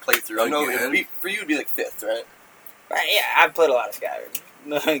third playthrough. I know for you it'd be like fifth, right? Yeah, I've played a lot of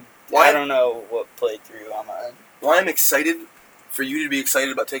Skyrim. I don't know what playthrough I'm on. Why I'm excited for you to be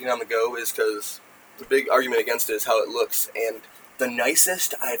excited about taking it on the go is because the big argument against it is how it looks, and the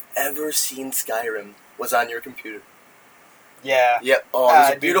nicest I've ever seen Skyrim was on your computer. Yeah. Yep. Oh, it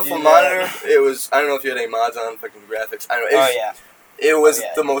was a beautiful monitor. It was. I don't know if you had any mods on fucking graphics. I don't know. It was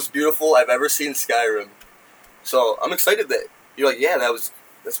the most beautiful I've ever seen Skyrim. So I'm excited that you're like, yeah,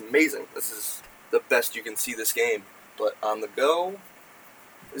 that's amazing. This is the best you can see this game. But on the go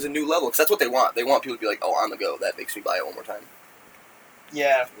is a new level because that's what they want. They want people to be like, oh, on the go. That makes me buy it one more time.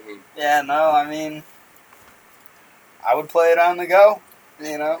 Yeah. Mm-hmm. Yeah. No, I mean, I would play it on the go.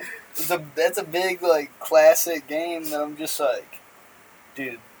 You know, that's a big like classic game that I'm just like,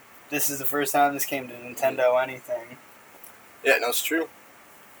 dude, this is the first time this came to Nintendo anything. Yeah, no, it's true.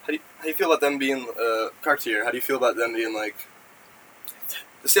 How do you feel about them being Cartier? How do you feel about them being like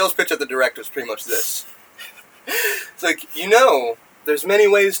the sales pitch at the direct was pretty much this. It's like, there's many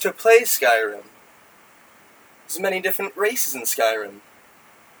ways to play Skyrim. There's many different races in Skyrim.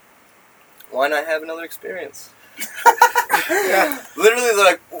 Why not have another experience? Literally, they're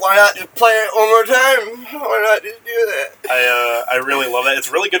like, why not just play it one more time? Why not just do that? I really love that.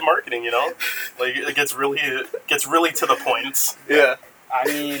 It's really good marketing, Like, it gets really to the point. Yeah. I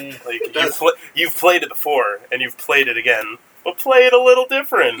mean, like, you've played it before, and you've played it again, but play it a little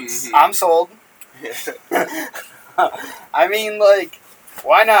different. Mm-hmm. I'm sold. I mean, like,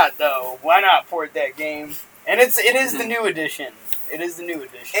 why not, though? Why not port that game? And it is the new edition. It is the new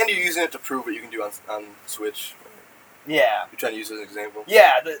edition. And you're using it to prove what you can do on Switch. Yeah. You're trying to use it as an example.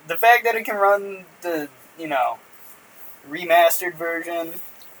 Yeah, the fact that it can run the, remastered version.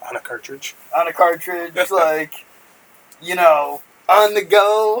 On a cartridge, like, on the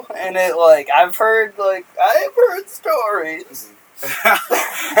go, and it, like, I've heard stories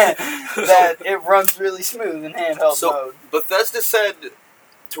that it runs really smooth in handheld mode. Bethesda said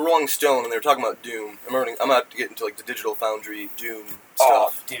to Rolling Stone, and they were talking about Doom. I'm about to get into, like, the Digital Foundry Doom stuff.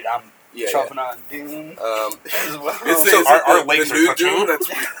 Oh, dude, I'm chopping on Doom as well. Our legs are touching. Doom? That's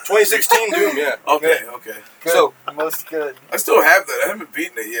 2016 Doom, yeah. Okay. Good. So, most good. I still have that. I haven't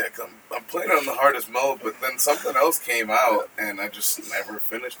beaten it yet. Cause I'm playing it on the hardest mode, but then something else came out, and I just never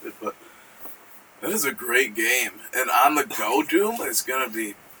finished it. But that is a great game. And on the go Doom is going to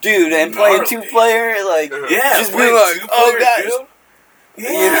be dude, and playing 2-player, like, just being like, oh, guys. Doom?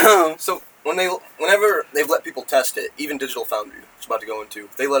 Yeah. So, whenever they've let people test it, even Digital Foundry, which I'm about to go into,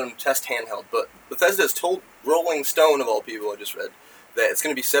 they let them test handheld. But Bethesda has told Rolling Stone, of all people I just read, that it's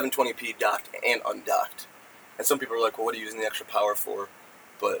going to be 720p docked and undocked. And some people are like, well, what are you using the extra power for?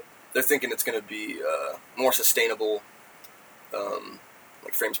 But they're thinking it's going to be more sustainable,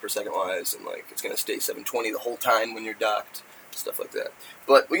 like frames per second wise, and like it's going to stay 720 the whole time when you're docked, stuff like that.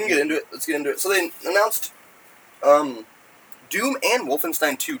 But we can get into it. Let's get into it. So they announced Doom and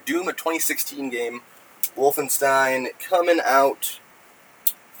Wolfenstein 2. Doom, a 2016 game. Wolfenstein coming out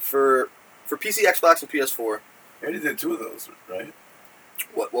for PC, Xbox, and PS4. I already did 2 of those, right?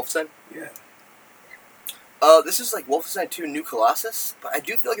 What, Wolfenstein? Yeah. This is like Wolfenstein 2 New Colossus, but I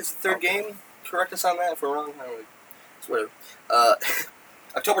do feel like it's the third game. Correct us on that if we're wrong. I don't know. It's whatever.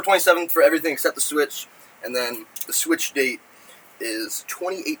 October 27th for everything except the Switch, and then the Switch date is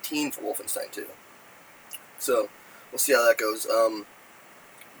 2018 for Wolfenstein 2. So, we'll see how that goes.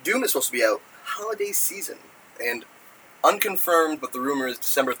 Doom is supposed to be out holiday season, and unconfirmed, but the rumor is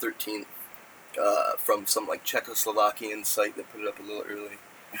December 13th, from some like Czechoslovakian site that put it up a little early.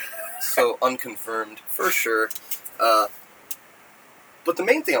 So unconfirmed for sure. But the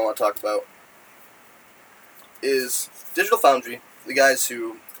main thing I want to talk about is Digital Foundry, the guys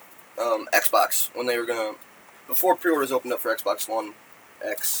who Xbox, when they were gonna, before pre-orders opened up for Xbox One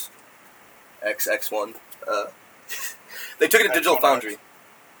X1, they took it to Digital Foundry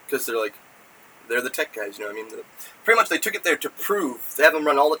because they're the tech guys, you know what I mean? Pretty much they took it there to prove, they have them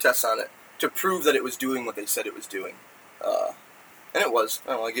run all the tests on it, to prove that it was doing what they said it was doing. And it was.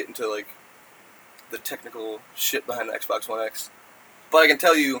 I don't want to get into, like, the technical shit behind the Xbox One X. But I can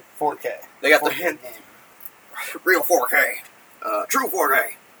tell you... 4K. They got their hand... Real 4K. True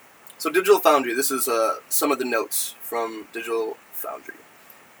 4K. So Digital Foundry, this is some of the notes from Digital Foundry.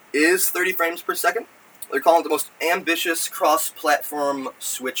 Is 30 frames per second. They're calling it the most ambitious cross-platform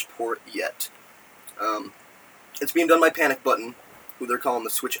Switch port yet. It's being done by Panic Button, who they're calling the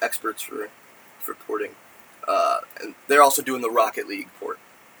Switch experts for porting. And they're also doing the Rocket League port.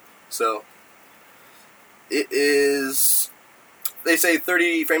 So, It is, they say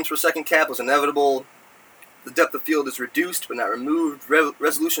 30 frames per second cap was inevitable. The depth of field is reduced but not removed.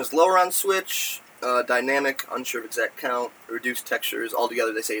 Resolution is lower on Switch. Dynamic, unsure of exact count. Reduced textures.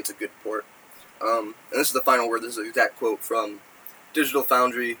 Altogether, they say it's a good port. And this is the final word. This is an exact quote from Digital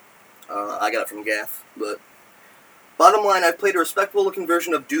Foundry. I got it from Gaff. But bottom line, I've played a respectable-looking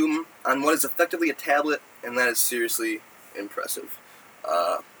version of Doom on what is effectively a tablet, and that is seriously impressive.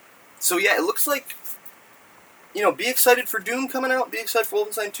 So yeah, it looks like, be excited for Doom coming out, be excited for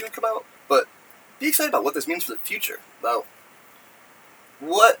Wolfenstein 2 to come out, but be excited about what this means for the future, about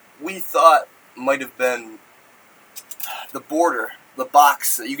what we thought might have been the border, the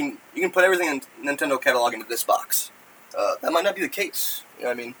box, that you can put everything in Nintendo catalog into this box. That might not be the case, you know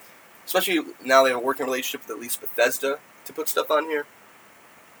what I mean? Especially now they have a working relationship with at least Bethesda to put stuff on here.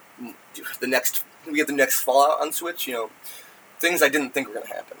 We get the next Fallout on Switch, things I didn't think were going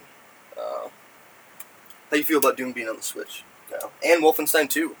to happen. How do you feel about Doom being on the Switch now? And Wolfenstein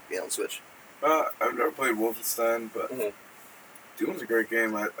 2 being on the Switch? I've never played Wolfenstein, but Doom's a great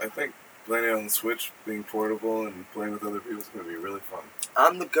game. I think playing it on the Switch, being portable, and playing with other people is going to be really fun.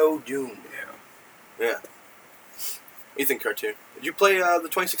 I'm the Go Doom. Yeah. What do you think, Cartoon? Did you play the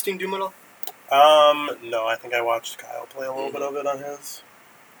 2016 Doom at all? No, I think I watched Kyle play a little bit of it on his.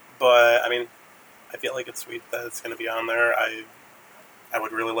 But, I feel like it's sweet that it's going to be on there. I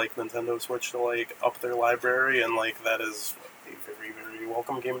would really like Nintendo Switch to, up their library, and, that is a very, very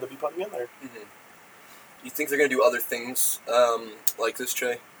welcome game to be putting in there. Mm-hmm. You think they're going to do other things like this,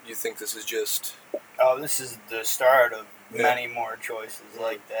 Trey? Do you think this is just... Oh, this is the start of many more choices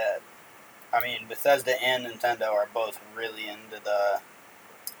like that. Bethesda and Nintendo are both really into the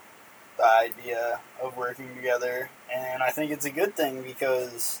idea of working together, and I think it's a good thing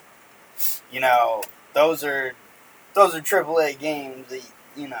because, those are AAA games that,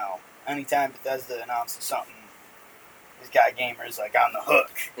 anytime Bethesda announces something, it's got gamers, on the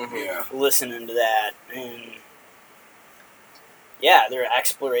hook. Mm-hmm. Yeah. Listening to that, and yeah, they're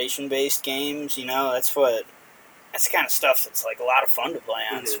exploration-based games, that's the kind of stuff that's, a lot of fun to play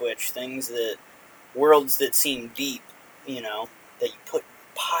on Switch, worlds that seem deep, that you put in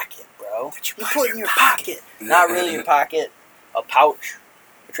your pocket, bro. That you put in your pocket. Not really your pocket, a pouch,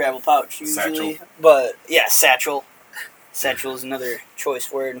 a travel pouch, usually. Satchel. But, yeah, satchel. Satchel is another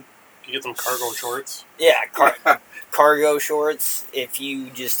choice word. You get some cargo shorts. Yeah, cargo shorts, if you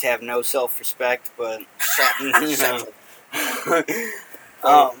just have no self-respect, but, Satchel.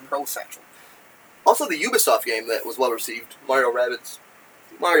 Pro Satchel. Also, the Ubisoft game that was well received, Mario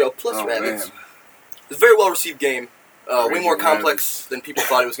plus Rabbids. Man. It's a very well received game. Way more Rabbids. complex than people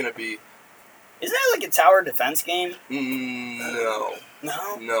thought it was going to be. Isn't that a tower defense game? No.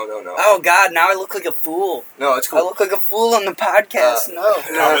 No? No. Oh, God, now I look like a fool. No, it's cool. I look like a fool on the podcast.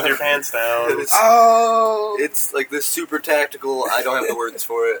 Not with your pants down. It's like this super tactical, I don't have the words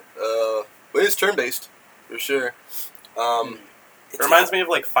for it. But it's turn-based, for sure. It reminds me of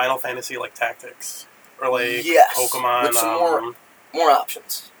Final Fantasy Tactics. Or yes, Pokemon. with some more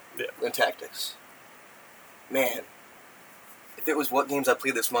options than tactics. Man. If it was what games I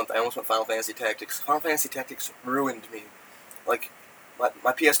played this month, I almost went Final Fantasy Tactics. Final Fantasy Tactics ruined me. My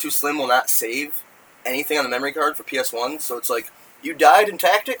PS2 Slim will not save anything on the memory card for PS1, so it's you died in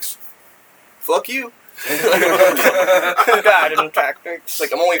Tactics? Fuck you. Died in Tactics.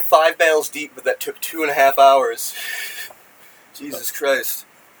 I'm only 5 battles deep, but that took 2.5 hours. Jesus Christ.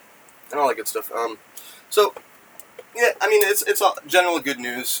 And all that good stuff. So, yeah, it's all generally good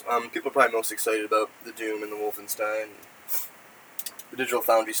news. People are probably most excited about the Doom and the Wolfenstein. The Digital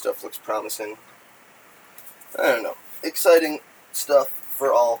Foundry stuff looks promising. I don't know. Exciting stuff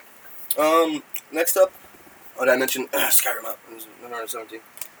for all. Next up, what did I mention? Skyrim out. It was November 17th.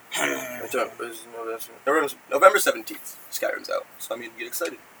 November 17th. Skyrim's out. So, get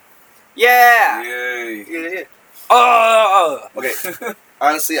excited. Yeah! Yay. Yeah. Oh! Okay.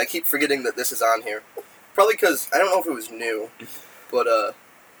 Honestly, I keep forgetting that this is on here. Probably because, I don't know if it was new, but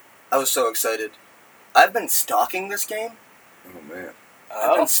I was so excited. I've been stalking this game. Oh, man.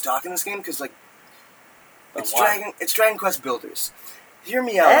 I've been stalking this game because, it's Dragon Quest Builders. Hear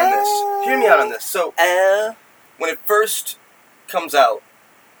me out on this. So, when it first comes out,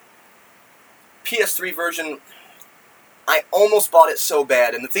 PS3 version, I almost bought it so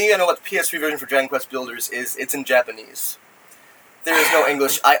bad. And the thing I know about the PS3 version for Dragon Quest Builders is it's in Japanese. There is no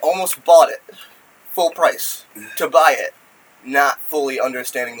English. I almost bought it, full price, to buy it, not fully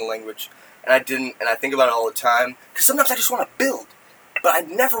understanding the language. And I didn't, and I think about it all the time. Because sometimes I just want to build. But I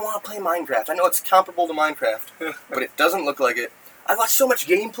never want to play Minecraft. I know it's comparable to Minecraft, but it doesn't look like it. I've watched so much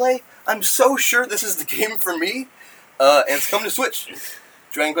gameplay, I'm so sure this is the game for me. And it's coming to Switch.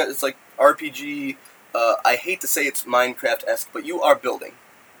 Dragon Quest, it's RPG, I hate to say it's Minecraft-esque, but you are building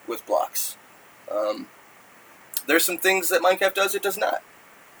with blocks. There's some things that Minecraft does it does not.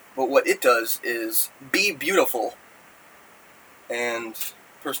 But what it does is be beautiful. And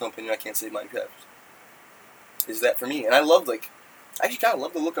personal opinion, I can't say Minecraft is that for me. And I actually kind of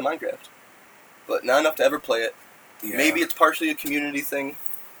love the look of Minecraft. But not enough to ever play it. Yeah. Maybe it's partially a community thing.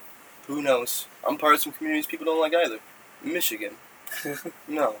 Who knows? I'm part of some communities people don't like either. Michigan.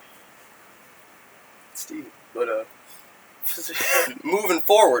 No. Steve. But, moving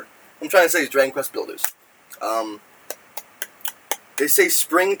forward, I'm trying to say is Dragon Quest Builders. They say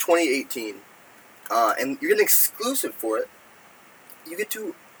spring 2018. And you're getting exclusive for it. You get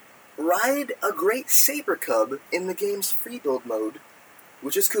to ride a great saber cub in the game's free build mode,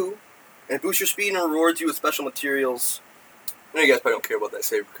 which is cool. And it boosts your speed and rewards you with special materials. I know you guys probably don't care about that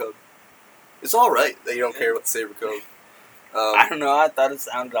saber cub. It's alright that you don't care about the saber cub. I don't know, I thought it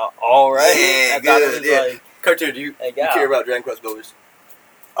sounded alright. Yeah, I thought good, it was yeah. like... Cartoon, do you care about Dragon Quest Builders?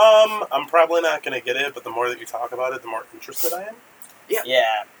 I'm probably not going to get it, but the more that you talk about it, the more interested I am.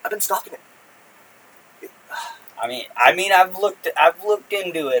 Yeah. I've been stalking it. I mean, I've looked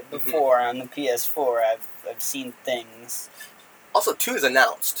into it before on the PS4. I've seen things. Also, 2 is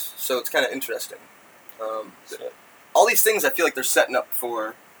announced, so it's kind of interesting. All these things, I feel like they're setting up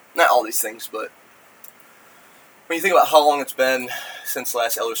for... Not all these things, but... When you think about how long it's been since the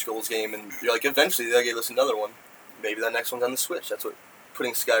last Elder Scrolls game, and you're like, eventually they'll give us another one. Maybe that next one's on the Switch. That's what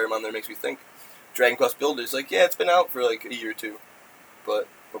putting Skyrim on there makes me think. Dragon Quest Builders, like, yeah, it's been out for like a year or two. But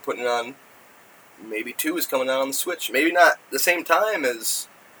we're putting it on... Maybe 2 is coming out on the Switch. Maybe not the same time as,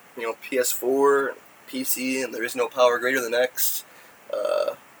 PS4 and PC, and there is no power greater than X.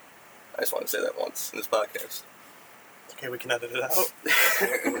 I just want to say that once in this podcast. Okay, we can edit it out.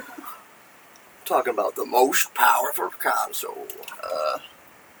 Talking about the most powerful console. I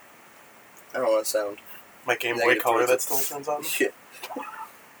don't want to sound... My Game Boy Color that still turns on? Shit.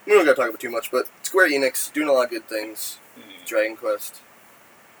 We don't gotta talk about too much, but Square Enix doing a lot of good things. Dragon Quest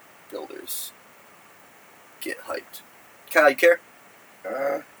Builders. Get hyped. Kyle, you care?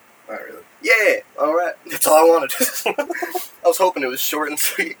 Not really. Yeah! Alright. That's all I wanted. I was hoping it was short and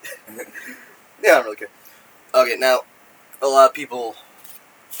sweet. Yeah, I don't really care. Okay, now, a lot of people...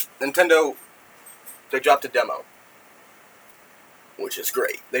 Nintendo, they dropped a demo. Which is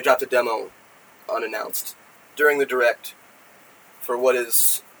great. They dropped a demo unannounced during the Direct for what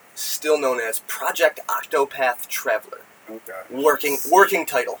is still known as Project Octopath Traveler. Oh, God. Working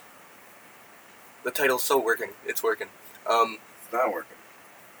title. The title's so working. It's working. It's not working.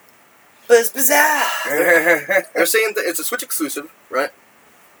 Buzz Bizarre! They're saying that it's a Switch exclusive, right?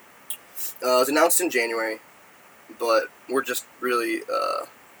 It was announced in January, but we're just really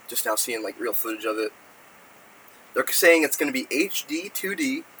just now seeing like real footage of it. They're saying it's going to be HD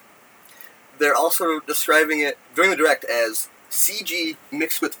 2D. They're also describing it during the Direct as CG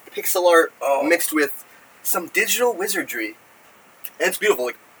mixed with pixel art, mixed with some digital wizardry. And it's beautiful,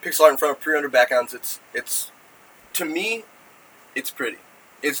 like pixel art in front of pre-rendered backgrounds. It's to me, it's pretty.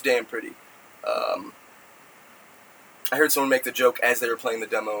 It's damn pretty. I heard someone make the joke as they were playing the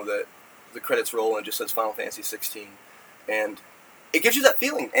demo that the credits roll and it just says Final Fantasy 16. And it gives you that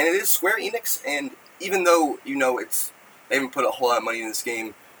feeling. And it is Square Enix, and even though, they haven't put a whole lot of money in this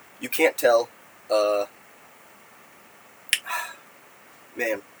game, you can't tell.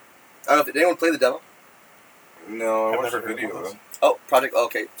 Man. I don't know, did anyone play the demo? No, I I've watched never a heard video of of this. them. Oh,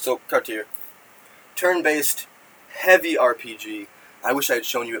 okay, so Cartier. Turn-based, heavy RPG. I wish I had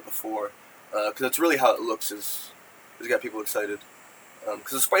shown you it before, because it's really how it looks is got people excited.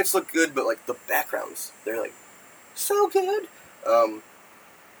 Because the sprites look good, but like the backgrounds, they're like so good. I'm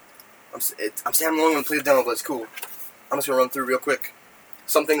saying I'm the only one to play the demo, but it's cool. I'm just gonna run through real quick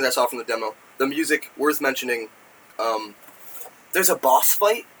some things I saw from the demo. The music, worth mentioning. There's a boss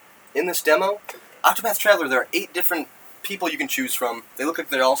fight in this demo. Octopath Traveler, there are 8 different people you can choose from. They look like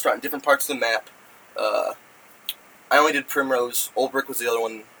they're all starting different parts of the map. I only did Primrose. Olbrich was the other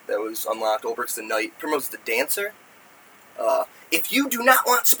one that was unlocked. Olbrich's the knight. Primrose is the dancer. If you do not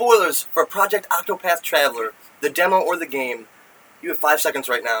want spoilers for Project Octopath Traveler, the demo or the game, you have 5 seconds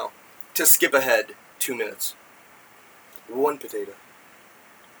right now to skip ahead 2 minutes. 1 potato.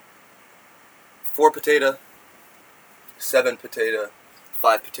 4 potato. 7 potato.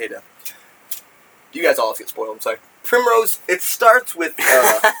 5 potato. You guys all get spoiled, I'm sorry. Primrose, it starts with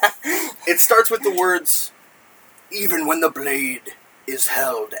the words, "Even when the blade is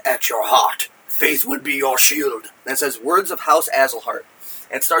held at your heart, faith will be your shield." And it says, "Words of House Azelhart."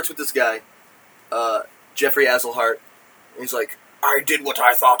 And it starts with this guy, Jeffrey Azelhart. And he's like, "I did what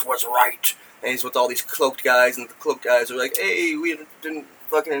I thought was right." And he's with all these cloaked guys, and the cloaked guys are like, "Hey, we didn't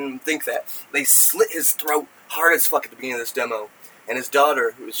fucking think that. They slit his throat hard as fuck at the beginning of this demo. And his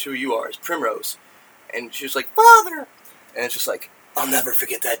daughter, who you are, is Primrose. And she was like, Father! And it's just like, I'll never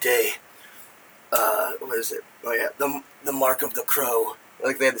forget that day. What is it? Oh yeah, the mark of the crow.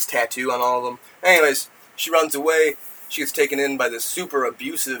 Like they had this tattoo on all of them. Anyways, she runs away. She gets taken in by this super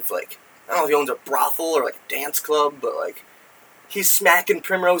abusive, like, I don't know if he owns a brothel or like a dance club, but like, he's smacking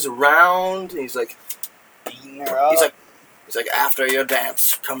Primrose around. And he's like, beating her up. He's like, after your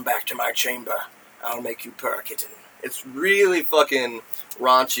dance, come back to my chamber. I'll make you purr, kitten. It's really fucking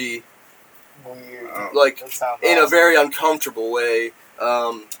raunchy. Weird. Like, in a awesome. very uncomfortable way.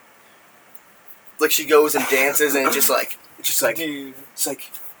 Like, she goes and dances, and it's just like, Dude. it's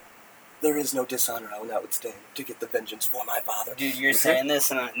like, there is no dishonor I will not withstand to get the vengeance for my father. Dude, you're saying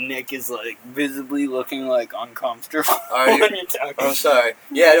this, and Nick is, like, visibly looking, like, uncomfortable Are you? when you're talking. I'm sorry.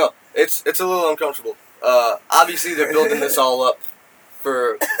 Yeah, no, it's a little uncomfortable. Obviously, they're building this all up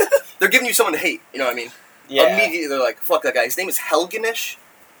for... They're giving you someone to hate, you know what I mean? Yeah. Immediately, they're like, fuck that guy. His name is Helganish.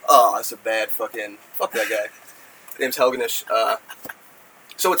 Oh, that's a bad fucking... Fuck that guy. His name's Helganish.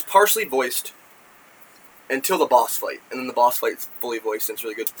 So it's partially voiced until the boss fight. And then the boss fight's fully voiced, and it's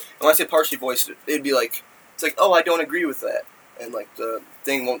really good. And when I say partially voiced, it'd be like... It's like, oh, I don't agree with that. And, like, the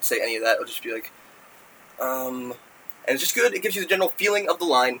thing won't say any of that. It'll just be like... And it's just good. It gives you the general feeling of the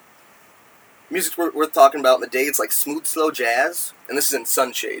line. Music's worth talking about in the day. It's like smooth, slow jazz. And this is in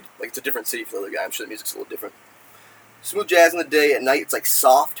Sunshade. Like, it's a different city for the other guy. I'm sure the music's a little different. Smooth jazz in the day. At night, it's like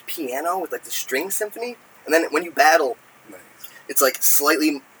soft piano with, like, the string symphony. And then when you battle, Nice. it's like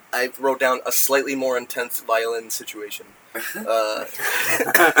slightly... I wrote down a slightly more intense violin situation.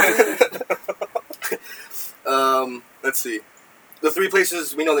 Let's see. The three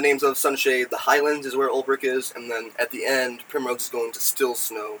places we know the names of: Sunshade, the Highlands is where Ulbrich is, and then at the end, Primrose is going to Still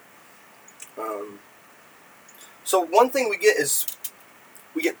Snow. So one thing we get is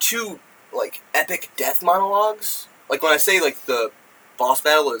we get two like epic death monologues. Like when I say like the boss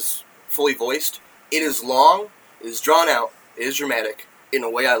battle is fully voiced, it is long, it is drawn out, it is dramatic in a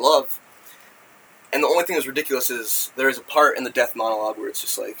way I love. And the only thing that's ridiculous is there is a part in the death monologue where it's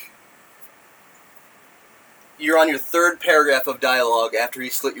just like, you're on your third paragraph of dialogue after he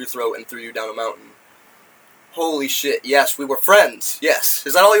slit your throat and threw you down a mountain. Holy shit, yes, we were friends, yes.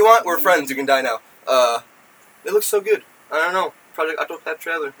 Is that all you want? We're friends, you can die now. It looks so good. I don't know. Project Octopath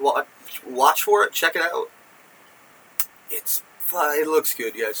trailer. Watch for it, check it out. It looks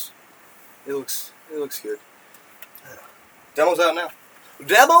good, guys. It looks good. Demo's out now.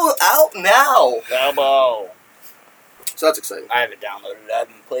 Demo out now! Elbow. So that's exciting. I have it downloaded. I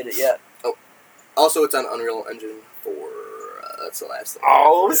haven't played it yet. Also, it's on Unreal Engine 4. That's the last thing.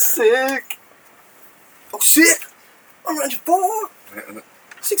 Oh, sick! Oh, sick! Unreal Engine 4!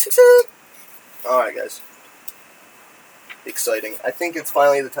 666! Alright, guys. Exciting. I think it's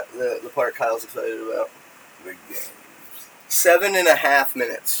finally the part Kyle's excited about. Big games. 7.5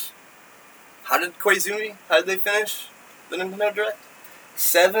 minutes. How did they finish the Nintendo Direct?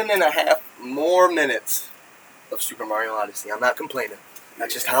 7.5 more minutes of Super Mario Odyssey. I'm not complaining.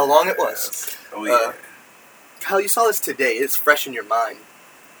 That's just how long it was. Oh, yeah. Kyle, you saw this today. It's fresh in your mind.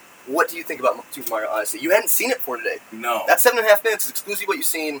 What do you think about Super Mario Odyssey? You hadn't seen it before today. No. That 7.5 minutes is exclusively what you've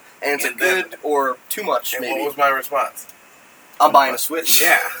seen, and it's And a good or too much, and maybe. what was my response? I'm buying a Switch.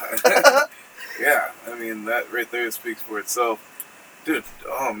 Yeah. Yeah. I mean, that right there speaks for itself. Dude,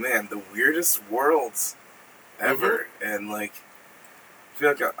 oh man, the weirdest worlds ever. And like, I feel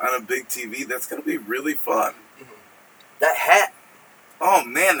like on a big TV, that's going to be really fun. That hat. Oh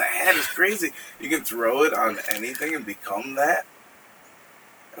man, the hat is crazy. You can throw it on anything and become that.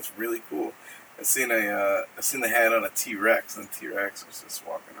 That's really cool. I seen the hat on a T-Rex, and the T-Rex was just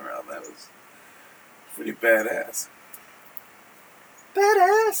walking around. That was pretty badass.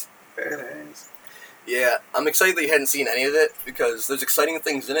 Badass. Badass. Yeah, I'm excited that you hadn't seen any of it, because there's exciting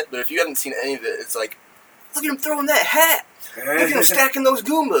things in it, but if you haven't seen any of it, it's like, look at him throwing that hat! Look at him stacking those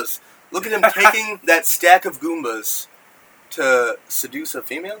Goombas! Look at him taking that stack of Goombas to seduce a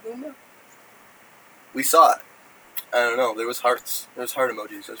female Goomba? We saw it. I don't know, there was hearts. There was heart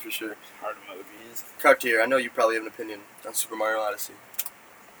emojis, that's for sure. Heart emojis. Cartier, I know you probably have an opinion on Super Mario Odyssey.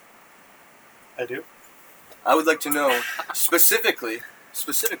 I do. I would like to know, specifically,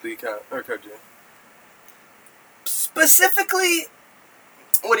 Cartier. Specifically,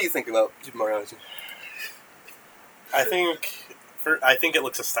 what do you think about Super Mario Odyssey? I think it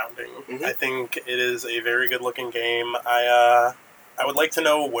looks astounding. Mhm. I think it is a very good looking game. I would like to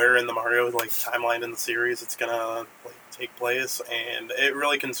know where in the Mario timeline in the series it's gonna take place, and it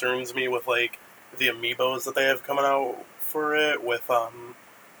really concerns me with the amiibos that they have coming out for it with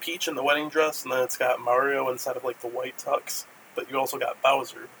Peach in the wedding dress, and then it's got Mario inside of the white tux. but you also got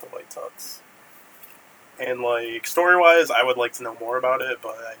Bowser with the white tux. And, like, story-wise, I would like to know more about it,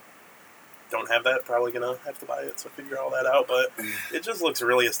 but I don't have that. Probably gonna have to buy it to figure all that out, but it just looks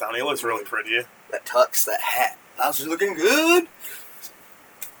really astounding. It looks really pretty. That tux, that hat. Bowser's looking good.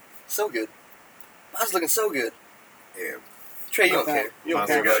 So good. Bowser's looking so good. Yeah. Trey, you don't care. You don't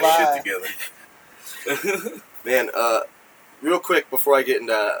Monster care. got shit together. Man, real quick before I get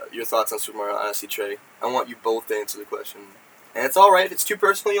into your thoughts on Super Mario Odyssey, Trey, I want you both to answer the question. And it's alright, if it's too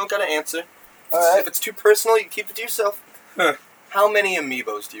personal, you don't gotta answer. Alright. If it's too personal, you keep it to yourself. Huh. How many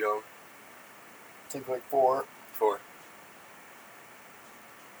amiibos do you own? I think like 4. 4.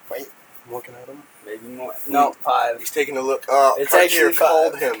 Wait, I'm looking at them. maybe more. No, 5. He's taking a look. Oh, It's Cartier actually 5.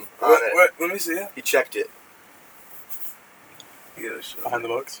 called him on it. What? Let me see it. He checked it. Yeah, sure. Behind the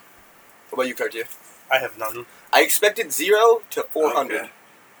books. What about you, Cartier? I have none. I expected 0 to 400. Okay.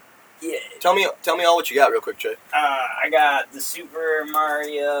 Yeah. Tell me all what you got, real quick, Trey. I got the Super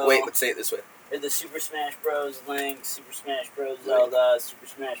Mario. Wait, let's say it this way. Or the Super Smash Bros. Link, Super Smash Bros. Zelda, Super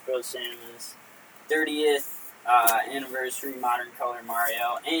Smash Bros. Samus, 30th anniversary Modern Color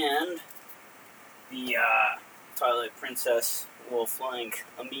Mario, and the Twilight Princess Wolf Link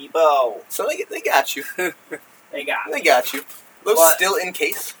amiibo. So they got you. They got They me. got you. Those What? still in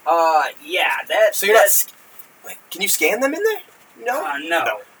case. Yeah, that. So you're not. Wait, can you scan them in there? No. No.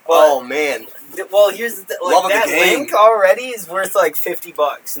 No. Oh man, Well, here's the like Love of the that game. Link already is worth like $50.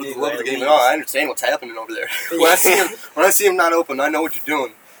 I love the game. No, I understand what's happening over there. When I see him not open, I know what you're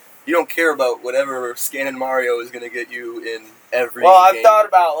doing. You don't care about whatever scanning Mario is going to get you in every. Well, I've game. thought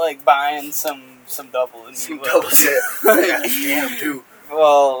about like buying some double amiibo. Some double shit. I gotta scan them too.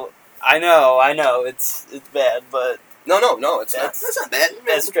 Well, I know, it's bad, but No, it's not. That's- That's not bad.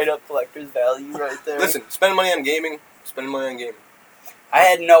 that's straight up collector's value right there. Listen, spending money on gaming. Spending money on gaming. I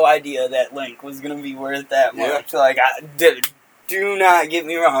had no idea that Link was gonna be worth that Yeah. much. Like, do not get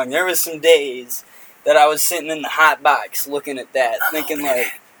me wrong. There was some days that I was sitting in the hot box looking at that, thinking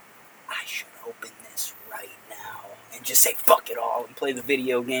like, I should open this right now and just say fuck it all and play the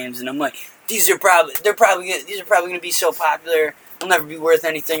video games. And I'm like, these are probably gonna be so popular. They'll never be worth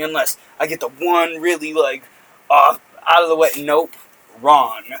anything unless I get the one really like off out of the way. Nope.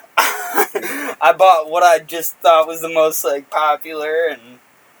 Wrong. I bought what I just thought was the most like popular, and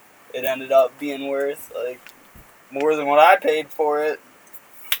it ended up being worth like more than what I paid for it.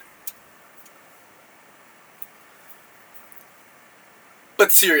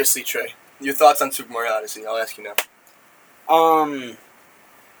 But seriously, Trey, your thoughts on Super Mario Odyssey? I'll ask you now.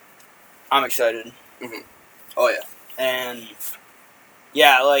 I'm excited, Oh yeah. and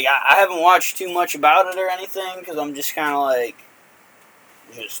yeah, like I haven't watched too much about it or anything because I'm just kind of like,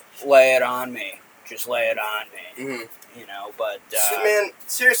 just lay it on me, Mm-hmm. you know. But Man,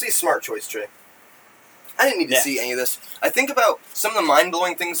 seriously, smart choice, Trey. I didn't need to Yeah. see any of this. I think about some of the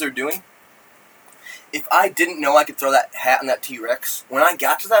mind-blowing things they're doing. If I didn't know I could throw that hat on that T-Rex, when I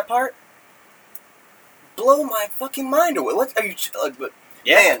got to that part, blow my fucking mind away. What are you like? But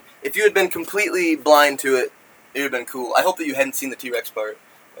man, if you had been completely blind to it, it would have been cool. I hope that you hadn't seen the T-Rex part,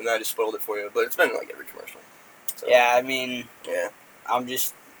 and then I just spoiled it for you. But it's been in, like every commercial. So, yeah, I mean, yeah. I'm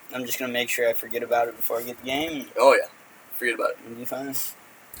just gonna make sure I forget about it before I get the game. Oh yeah. Forget about it. It'll be fine.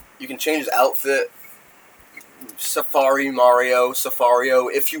 You can change his outfit. Safari Mario, Safario,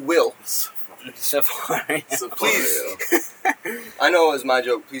 if you will. Safari. So Please. I know it was my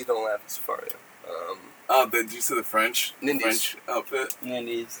joke. Please don't laugh at Safario. Did you see the French? Nindies. French outfit?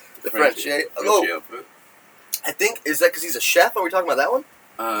 Nindies. The French, yeah. Frenchy Oh, outfit. I think, is that because he's a chef? Are we talking about that one?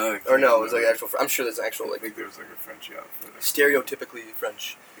 I Or no, can't it's like remember. actual, I'm sure there's an actual, I like, think there was like a Frenchy outfit. stereotypically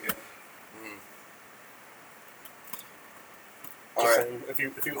French. Yeah. Alright. Saying, if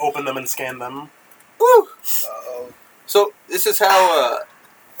you open them and scan them, Woo! So, this is how,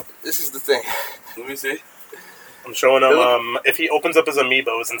 this is the thing. Let me see. I'm showing him. If he opens up his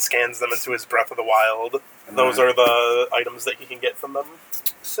amiibos and scans them into his Breath of the Wild, those are the items that he can get from them.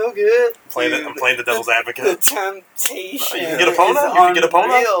 So good. I'm playing the devil's The advocate. temptation. You can get a Epona? You can get a Epona?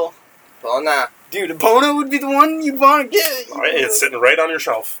 Unreal. Well, nah. Dude, Epona would be the one you'd want to get. Alright, it's sitting right on your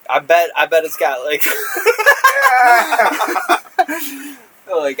shelf. I bet it's got like.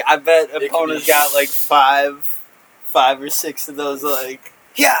 Like, I bet It could Epona's be- got like five or six of those, like.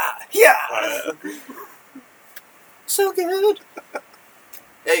 Yeah! So good.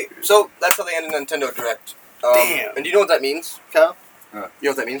 Hey, so that's how they ended Nintendo Direct. Damn. And do you know what that means, Kyle? Huh. You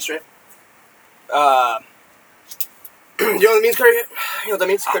know what that means, Trey? Uh, You know what that means, Cartier? You know what that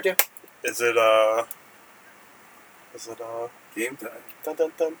means, Cartier? Is it Game time. dun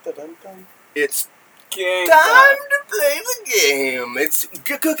dun dun dun dun dun. It's game time to play the game. It's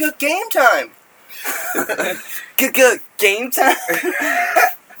game time. Good game time.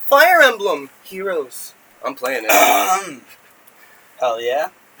 Fire Emblem Heroes. I'm playing it. Hell yeah.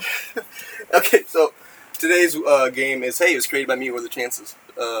 Okay, so today's game is, hey, it was created by me. What are the chances?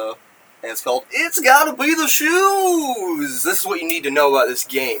 And it's called It's Gotta Be the Shoes. This is what you need to know about this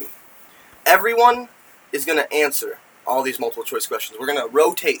game. Everyone is going to answer all these multiple choice questions. We're going to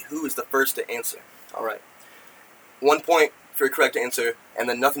rotate who is the first to answer. All right. 1 point for a correct answer, and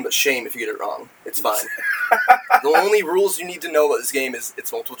then nothing but shame if you get it wrong. It's fine. The only rules you need to know about this game is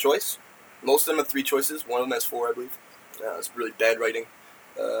it's multiple choice. Most of them have 3 choices. One of them has 4, I believe. It's really bad writing.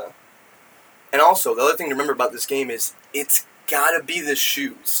 And also, the other thing to remember about this game is it's gotta be the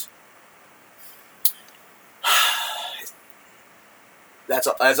shoes. That's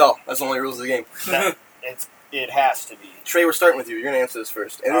all. That's the only rules of the game. It has to be. Trey, we're starting with you. You're gonna answer this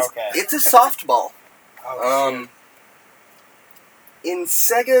first. And Okay. It's a softball. Oh, In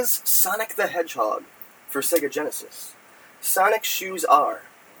Sega's Sonic the Hedgehog for Sega Genesis, Sonic's shoes are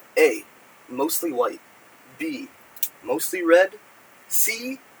A, mostly white, B, mostly red,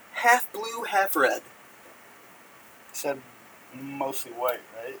 C, half blue, half red. said mostly white,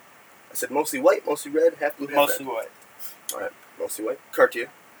 right? I said mostly white, mostly red, half blue, half Mostly red. white. Alright, mostly white. Cartier,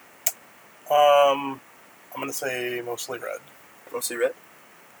 I'm gonna say mostly red. mostly red.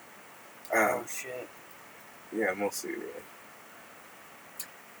 Oh shit. Yeah, mostly red.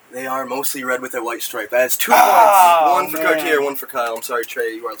 They are mostly red with a white stripe. That is 2 Oh, points. One for man. Cartier, one for Kyle. I'm sorry,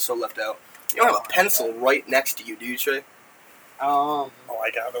 Trey, you are so left out. You don't have a pencil right next to you, do you, Trey? Oh,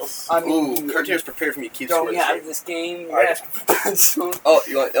 I got this. I mean, Ooh, Cartier's prepared for me to keep throw score me this out game. of this game. I- You're asking for pencil. Oh,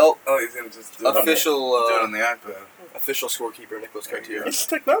 you want Oh, he's gonna just do it official do it on the iPad. official scorekeeper Nicholas Cartier. It's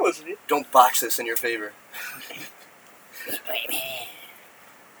technology. Don't box this in your favor.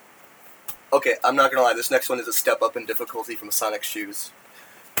 Okay, I'm not gonna lie. This next one is a step up in difficulty from Sonic's shoes.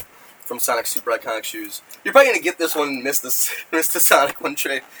 From Sonic's super iconic shoes. You're probably gonna get this one and miss the Sonic one,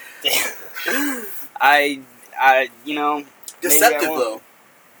 Trey. I, you know, Deceptive won't. though.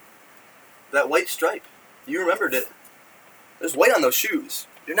 That white stripe. You remembered it. There's white on those shoes.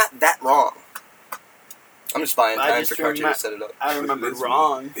 You're not that wrong. I'm just buying I time just for Cartier to remem- set it up. I remember It's-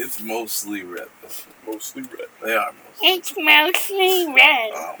 wrong. It's mostly red, though. Mostly red. They are mostly It's mostly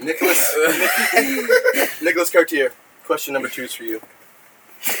red. oh. Nicholas Cartier. Question number 2 is for you.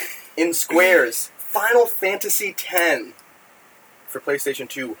 In Square's Final Fantasy X for PlayStation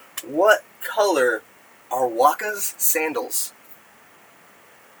 2, what color are Waka's sandals?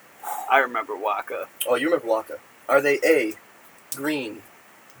 I remember Waka. Oh, you remember Waka. Are they A, green,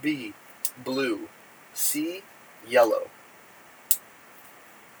 B, blue, C, yellow?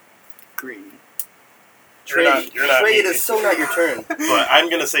 Green. Trey, you're not Trey, it me. is so not your turn. But I'm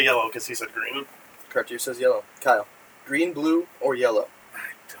gonna say yellow because he said green. Cartier says yellow. Kyle, green, blue, or yellow? I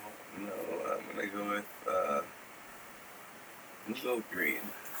don't know. I'm gonna go with let's go with green.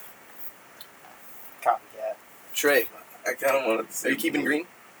 Copycat. Trey, I kind of wanted to say. are you keeping blue. green?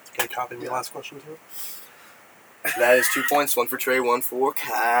 Can you copy me last question too? That is 2 points. One for Trey, one for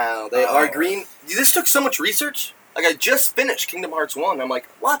Kyle. They are green. This took so much research. Like, I just finished Kingdom Hearts 1. I'm like,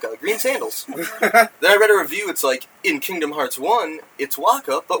 Waka, green sandals. Then I read a review. It's like, in Kingdom Hearts 1, it's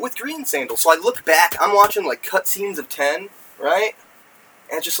Waka, but with green sandals. So I look back. I'm watching, like, cutscenes of 10, right?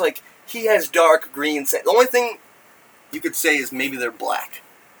 And it's just like, he has dark green sandals. The only thing you could say is maybe they're black.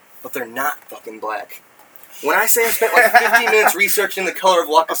 But they're not fucking black. When I say I spent, like, 15 minutes researching the color of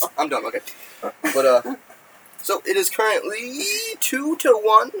Waka's... I'm done, okay. But, so it is currently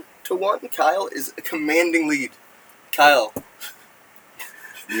 2-1 to 1. Kyle is a commanding lead. Kyle.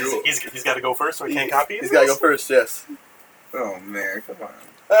 He's got to go first, so he can't copy it. He's got to go first, yes. Oh man, come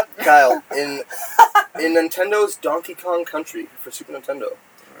on. Kyle, in Nintendo's Donkey Kong Country for Super Nintendo,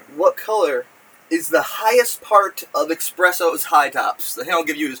 what color is the highest part of Espresso's high tops? The thing I'll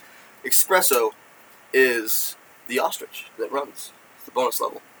give you is Espresso is the ostrich that runs. It's the bonus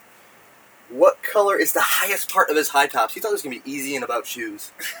level. What color is the highest part of his high tops? He thought this was going to be easy and about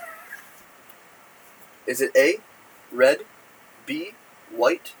shoes. Is it A, red, B,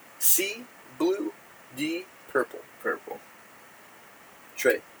 white, C, blue, D, purple? Purple.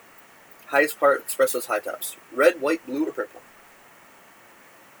 Trey. Highest part of Espresso's high tops. Red, white, blue, or purple?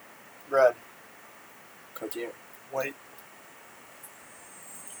 Red. Cartier. White.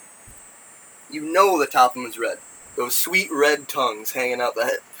 You know the top of them is red. Those sweet red tongues hanging out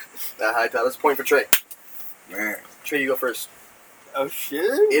that high top. That's a point for Trey. Man. Trey, you go first. Oh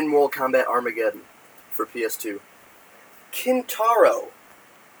shit. In Mortal Kombat Armageddon for PS2. Kintaro.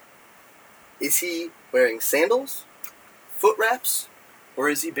 Is he wearing sandals, foot wraps, or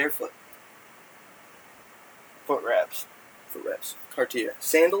is he barefoot? Foot wraps. Foot wraps. Cartier.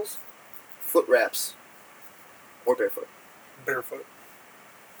 Sandals, foot wraps or barefoot? Barefoot.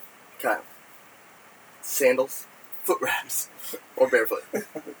 Kyle. Sandals, foot wraps, or barefoot?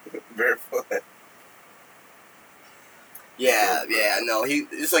 Barefoot. Yeah, no.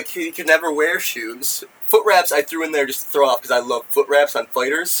 It's like he could never wear shoes. Foot wraps I threw in there just to throw off because I love foot wraps on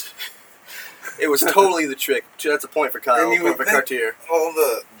fighters. It was totally the trick. That's a point for Kyle. And you Point for would think Cartier. all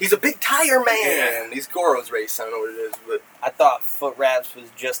the He's a big tire man. Yeah. These Goro's race. I don't know what it is, but I thought foot wraps was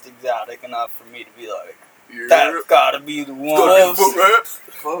just exotic enough for me to be like, you're that's gotta be the gotta one. be foot wraps.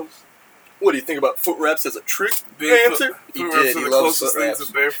 close. What do you think about foot wraps as a trick Barefoot. answer? He Foot did. wraps He are the loves closest foot thing wraps.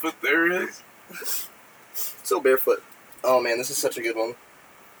 to barefoot there is. So barefoot. Oh man, this is such a good one.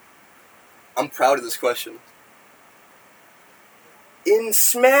 I'm proud of this question. In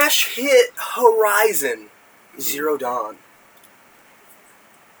smash hit Horizon Zero Dawn,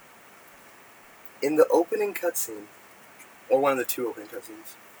 in the opening cutscene, or one of the two opening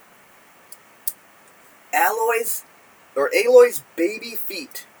cutscenes, Aloy's baby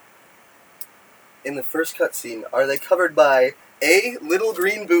feet in the first cutscene, are they covered by A, little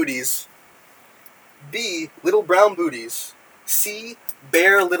green booties, B, little brown booties, C,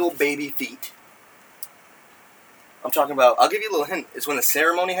 bare little baby feet? I'm talking about, I'll give you a little hint. It's when the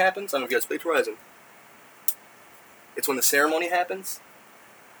ceremony happens. I don't know if you guys played Horizon. It's when the ceremony happens.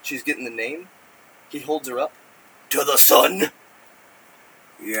 She's getting the name. He holds her up to the sun.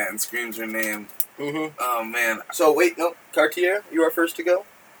 Yeah, and screams her name. Mm-hmm. Oh man. So wait, no, Cartier, you are first to go.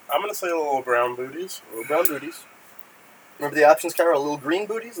 I'm gonna say little brown booties. Little brown booties. Remember the options, Carl? Little green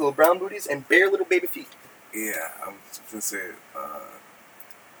booties, little brown booties, and bare little baby feet. Yeah, I'm gonna say.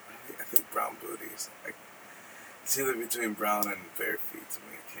 I think brown booties. It's either between brown and bare feet to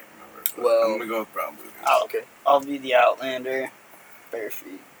me. I can't remember. But Well, I'm gonna go with brown booties. Okay. I'll be the Outlander. Bare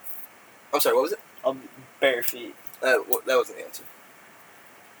feet. I'm sorry, what was it? I'll be bare feet. That wasn't the answer.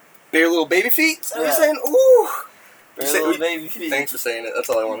 Bare little baby feet? Is that what you're Yeah. saying? Ooh! Bare You said- little baby feet. Thanks for saying it. That's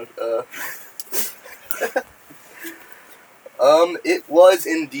all I wanted. It was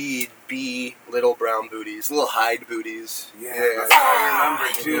indeed B, little brown booties, little hide booties. Yeah, that's how I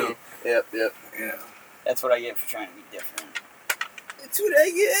remember too. Yep. Yeah. That's what I get for trying to be different. That's what I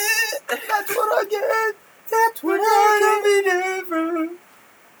get. That's what I get. That's what I get. Different.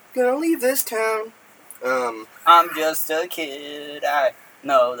 Gonna leave this town. I'm just a kid. I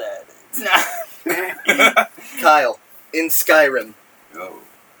know that it's not. Kyle, in Skyrim, Oh.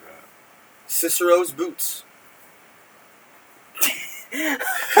 Cicero's boots.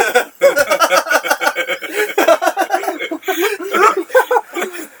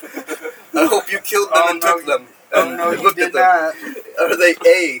 I hope you killed them and took them. Oh and no, you looked did at them. not. Are they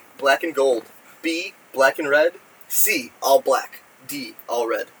A, black and gold, B, black and red, C, all black, D, all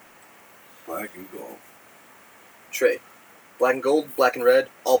red? Black and gold. Trey, black and gold, black and red,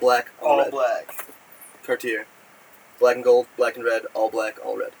 all black, all All red. black. Cartier, black and gold, black and red, all black,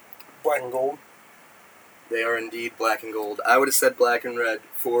 all red. Black and gold. They are indeed black and gold. I would have said black and red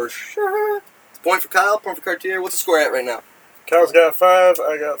for sure. It's a point for Kyle, point for Cartier. What's the score at right now? Kyle's got 5.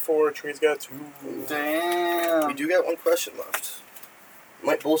 I got 4. Tree's got 2. We Damn. do got one question left.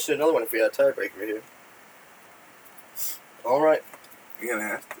 Might bullshit another one if we had a tiebreaker here. All right, You're gonna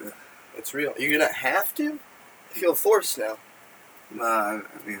have to. it's real. You're gonna have to. I feel forced now. Nah, I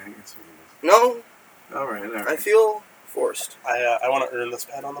mean, I guess we No, can. All right. I feel forced. I want to earn this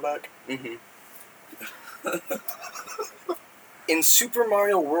pat on the back. Mm-hmm. In Super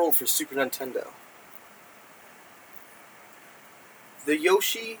Mario World for Super Nintendo, the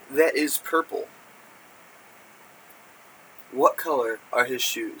Yoshi that is purple, what color are his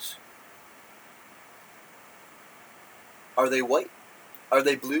shoes? Are they white? Are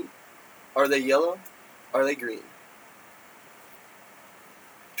they blue? Are they yellow? Are they green?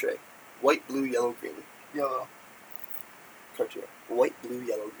 Trey. White, blue, yellow, green. Yellow. Cartier. White, blue,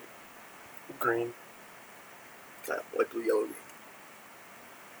 yellow, green. Green. Kyle. White, blue, yellow, green.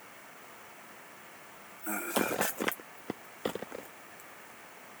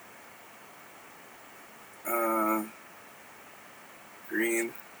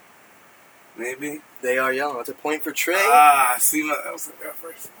 Green. Maybe. They are yellow. That's a point for Trey. See, that was the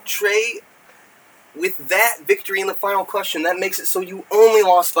first. Trey, with that victory in the final question, that makes it so you only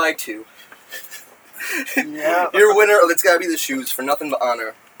lost by 2. Yeah. Your winner of It's Gotta Be the Shoes for nothing but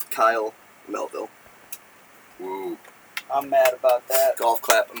honor, Kyle Melville. Whoa. I'm mad about that. Golf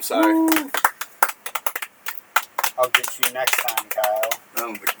clap, I'm sorry. Woo. I'll get you next time, Kyle. I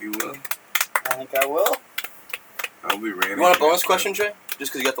don't think you will. I think I will. I'll be ready. You want a bonus question, Trey?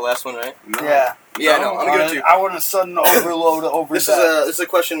 Just because you got the last one right? No. Yeah. Yeah, no, I'm gonna do. I want a sudden overload over This is a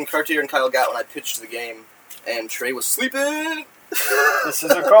question Cartier and Kyle got when I pitched the game, and Trey was sleeping. This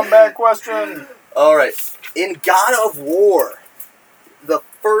is a comeback question. All right. In God of War, the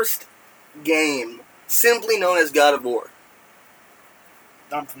first game, simply known as God of War.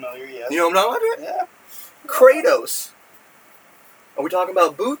 I'm familiar, yes. You know what I'm talking about? Yeah. Kratos. Are we talking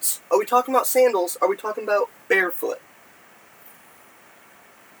about boots? Are we talking about sandals? Are we talking about barefoot?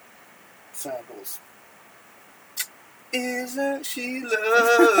 Samples. Isn't she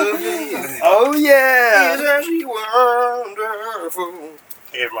lovely? Oh, yeah. Isn't she wonderful?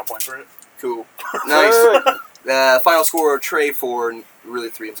 I gave him a point for it. Cool. Nice. Final score, Trey 4, really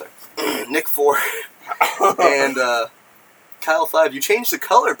 3, I'm sorry. Nick 4, and Kyle 5. You changed the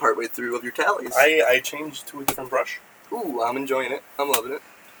color partway through of your tallies. I changed to a different brush. Ooh, I'm enjoying it. I'm loving it.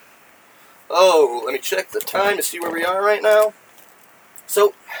 Oh, let me check the time to see where we are right now.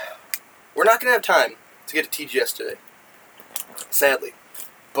 So, we're not going to have time to get to TGS today. Sadly.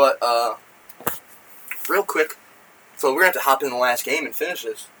 But, real quick. So, we're going to have to hop in the last game and finish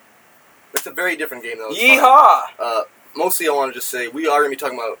this. It's a very different game, though. Yeehaw! Mostly I want to just say, we are going to be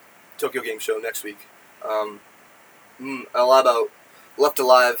talking about Tokyo Game Show next week. A lot about Left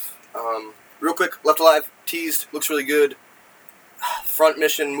Alive. Real quick, Left Alive, teased, looks really good. Front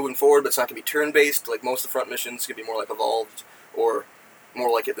mission moving forward, but it's not going to be turn-based like most of the front missions. It's going to be more like Evolved, or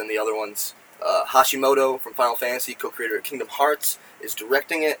more like it than the other ones. Hashimoto from Final Fantasy, co-creator of Kingdom Hearts, is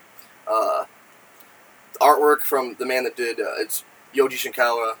directing it. Artwork from the man that did, it's Yoji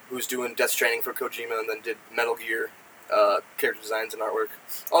Shinkawa, who's doing Death Stranding for Kojima, and then did Metal Gear, character designs and artwork.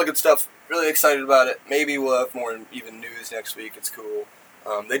 All the good stuff. Really excited about it. Maybe we'll have more even news next week. It's cool.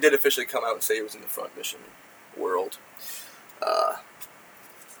 They did officially come out and say it was in the front mission world. But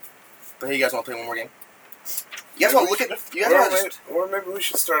hey, you guys want to play one more game? You guys want to look at... You guys want to Or maybe we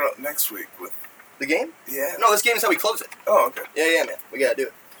should start out next week with... the game? Yeah. No, this game is how we close it. Oh, okay. Yeah, man. We gotta do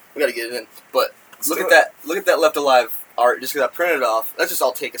it. We gotta get it in. But look at that. Look at that Left Alive art. Just because I printed it off. Let's just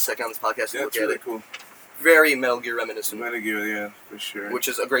all take a second on this podcast and Yeah, look it's at really it. cool. Very Metal Gear reminiscent. Metal Gear, yeah, for sure. Which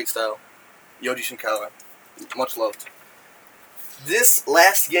is a great style. Yoji Shinkawa. Much loved. This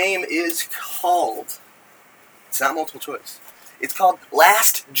last game is called... It's not multiple choice. It's called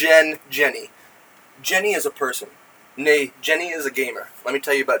Last Gen Jenny. Jenny is a person. Nay, Jenny is a gamer. Let me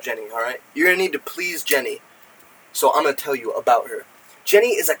tell you about Jenny, alright? You're going to need to please Jenny. So I'm going to tell you about her. Jenny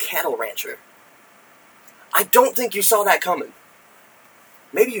is a cattle rancher. I don't think you saw that coming.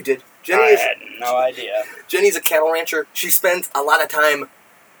 Maybe you did. I had no idea. Jenny's a cattle rancher. She spends a lot of time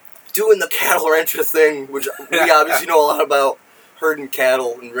doing the cattle rancher thing, which we obviously know a lot about, herding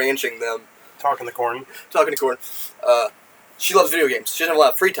cattle and ranching them. Talking to corn. She loves video games. She doesn't have a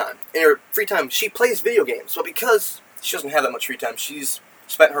lot of free time. In her free time, she plays video games. But because she doesn't have that much free time, she's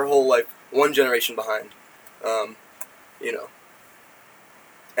spent her whole life one generation behind.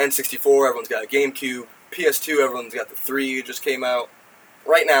 N64, everyone's got a GameCube. PS2, everyone's got the 3, it just came out.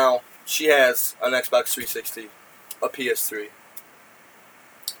 Right now, she has an Xbox 360, a PS3,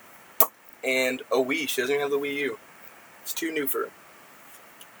 and a Wii. She doesn't even have the Wii U. It's too new for her.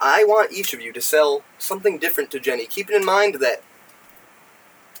 I want each of you to sell something different to Jenny, keeping in mind that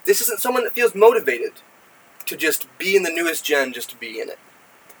this isn't someone that feels motivated to just be in the newest gen just to be in it.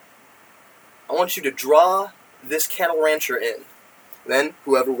 I want you to draw this cattle rancher in. Then,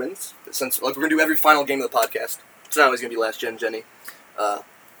 whoever wins, since we're going to do every final game of the podcast, it's not always going to be Last Gen Jenny.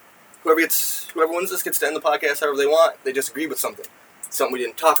 Whoever wins this gets to end the podcast however they want. They disagree with something we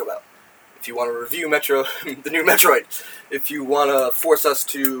didn't talk about. If you want to review the new Metroid, if you want to force us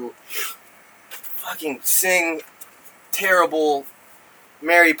to fucking sing terrible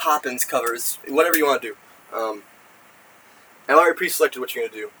Mary Poppins covers, whatever you want to do. I've already pre-selected what you're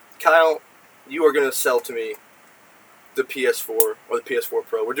going to do. Kyle, you are going to sell to me the PS4 or the PS4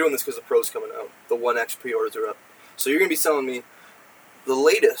 Pro. We're doing this because the Pro's coming out. The 1X pre-orders are up. So you're going to be selling me the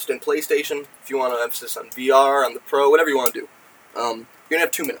latest in PlayStation. If you want to emphasis on VR, on the Pro, whatever you want to do. You're going to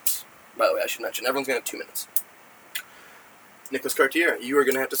have 2 minutes. By the way, I should mention, everyone's going to have 2 minutes. Nicholas Cartier, you are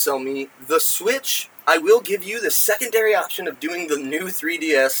going to have to sell me the Switch. I will give you the secondary option of doing the new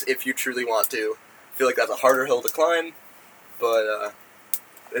 3DS if you truly want to. I feel like that's a harder hill to climb, but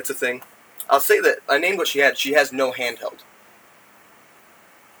it's a thing. I'll say that I named what she had. She has no handheld.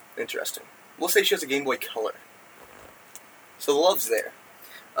 Interesting. We'll say she has a Game Boy Color. So the love's there.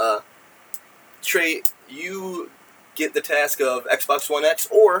 Trey, you get the task of Xbox One X,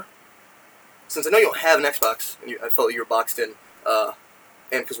 or, since I know you don't have an Xbox, and I felt like you were boxed in, and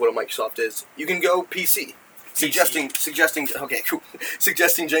because what a Microsoft is, you can go PC. Suggesting, okay, cool.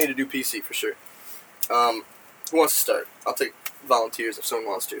 Suggesting Jenny to do PC, for sure. Who wants to start? I'll take volunteers if someone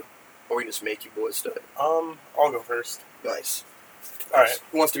wants to. Or we can just make you boys start. I'll go first. Nice. Alright.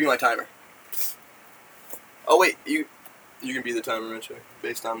 Who wants to be my timer? Oh, wait, You can be the timer, Richard,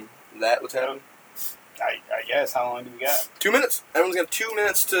 based on that. What's happening? I guess. How long do we got? 2 minutes. Everyone's gonna have 2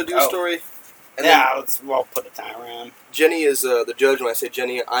 minutes to do a story. And we'll put a timer on. Jenny is the judge. When I say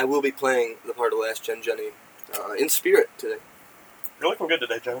Jenny, I will be playing the part of Last Gen Jenny in spirit today. You're looking good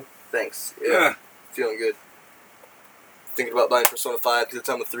today, Jenny. Thanks. Yeah. Feeling good. Thinking about buying Persona 5 because it's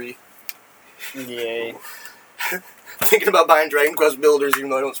on the 3. Yay. Thinking about buying Dragon Quest Builders even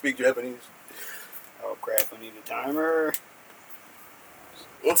though I don't speak Japanese. Oh crap, I need a timer.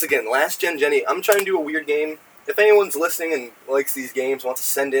 Once again, Last Gen Jenny, I'm trying to do a weird game. If anyone's listening and likes these games, wants to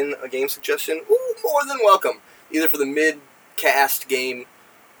send in a game suggestion, more than welcome. Either for the mid-cast game.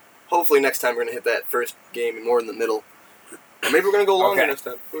 Hopefully next time we're going to hit that first game and more in the middle. Or maybe we're going to go longer next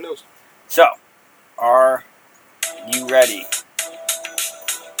time. Who knows? So, are you ready?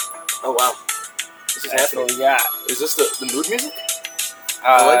 Oh, wow. This is That's happening. what we got. Is this the mood music?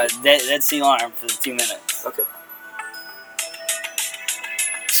 I like That's the alarm for the 2 minutes. Okay.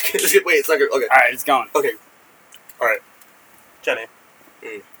 Wait, it's not good. Okay. Alright, it's going. Okay. Alright. Jenny.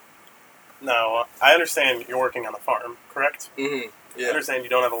 Now, I understand you're working on a farm, correct? Mm-hmm. Yeah. I understand you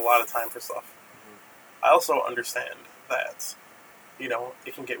don't have a lot of time for stuff. I also understand that,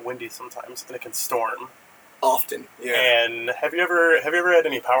 it can get windy sometimes, and it can storm. Often, yeah. And have you ever had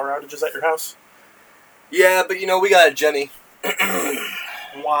any power outages at your house? Yeah, but we got a Jenny.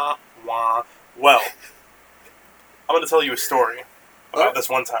 Wah, wah. Well, I'm going to tell you a story about this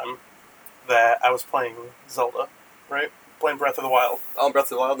one time that I was playing Zelda, right? Playing Breath of the Wild. Oh, Breath of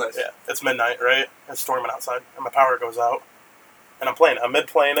the Wild, nice. Yeah, it's midnight, right? It's storming outside, and my power goes out. And I'm playing it. I'm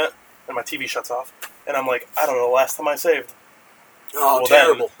mid-playing it, and my TV shuts off. And I'm like, I don't know the last time I saved. Oh, Well,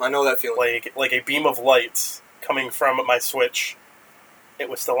 terrible. I know that feeling. Like a beam of light coming from my Switch, it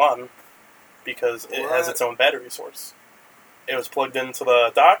was still on because it has its own battery source. It was plugged into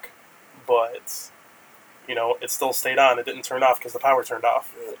the dock, but it still stayed on. It didn't turn off because the power turned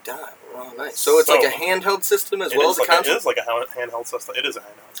off. Oh, nice. So it's like a handheld system as well as a console? It is like a handheld system. It is a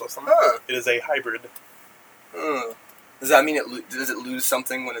handheld system. Huh. It is a hybrid. Does that mean does it lose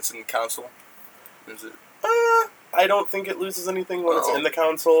something when it's in console? Is it? I don't think it loses anything when it's in the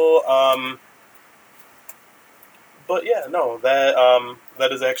console. But yeah, no,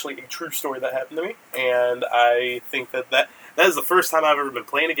 that is actually a true story that happened to me, and I think that is the first time I've ever been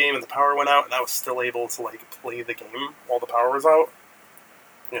playing a game and the power went out, and I was still able to play the game while the power was out.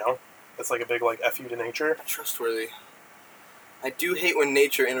 It's like a big F you to nature. Trustworthy. I do hate when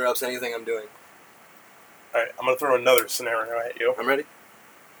nature interrupts anything I'm doing. All right, I'm gonna throw another scenario at you. I'm ready.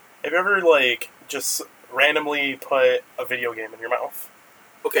 Have you ever just randomly put a video game in your mouth?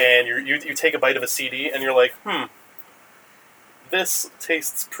 Okay. And you take a bite of a CD and you're like, this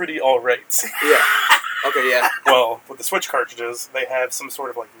tastes pretty alright. Yeah. Okay, yeah. Well, with the Switch cartridges, they have some sort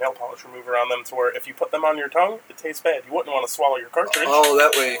of nail polish remover on them to where if you put them on your tongue, it tastes bad. You wouldn't want to swallow your cartridge. Oh,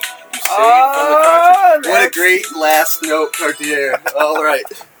 that way you save on the cartridge. What a great last note, Cartier. All right.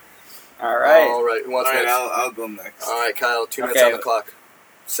 All right. All right. Who wants All right, next? I'll go next. All right, Kyle. 2 minutes on the clock.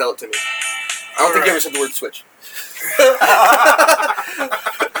 Sell it to me. I don't think you ever said the word Switch.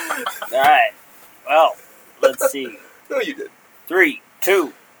 All right. Well, let's see. No, you did. 3,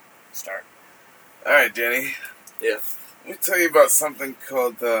 2, start. All right, Jenny. Yeah. Let me tell you about something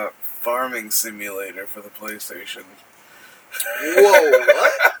called the Farming Simulator for the PlayStation. Whoa,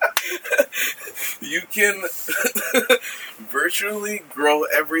 what? You can virtually grow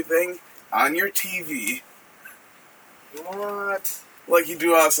everything on your TV What? like you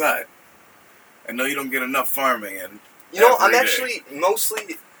do outside. I know you don't get enough farming in. I'm actually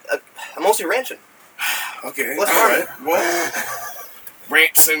mostly ranching. Okay, What's alright. Well,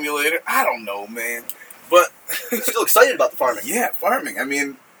 Ranch Simulator, I don't know, man. But I'm still excited about the farming. yeah, farming. I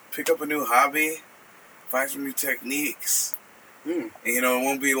mean, pick up a new hobby, find some new techniques. And, it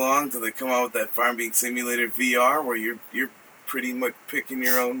won't be long till they come out with that Farming Simulator VR where you're pretty much picking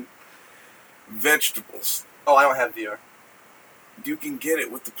your own vegetables. Oh, I don't have VR. You can get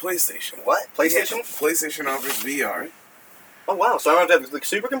it with the PlayStation. What? PlayStation? Yeah, PlayStation offers VR. Oh, wow. So I don't have to have a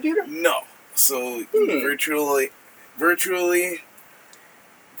supercomputer? No. So you virtually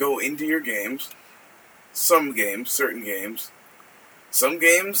go into your games. Some games, certain games. Some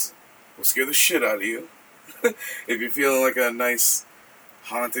games will scare the shit out of you. If you're feeling like a nice,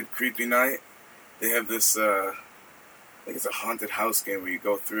 haunted, creepy night, they have this, I think it's a haunted house game where you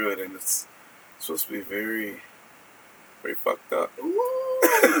go through it and it's supposed to be very, very fucked up.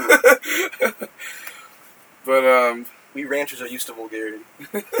 But, we ranchers are used to vulgarity.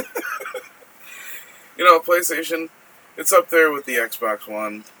 PlayStation, it's up there with the Xbox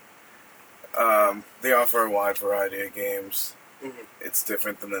One. They offer a wide variety of games. It's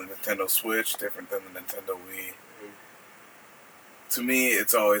different than the Nintendo Switch, different than the Nintendo Wii. to me,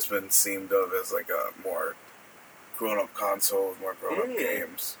 it's always been seemed of as like a more grown-up console with more grown-up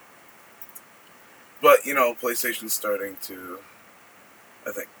games. But, PlayStation's starting to...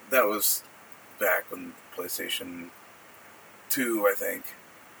 I think that was back when PlayStation 2, I think.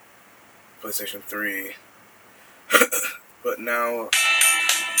 PlayStation 3. But now...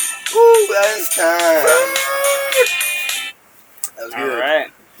 Ooh, that's time! That was good.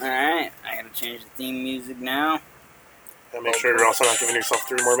 Alright. I gotta change the theme music now. And make sure you're also not giving yourself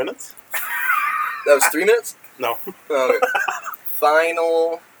 3 more minutes. That was 3 minutes? No. Okay.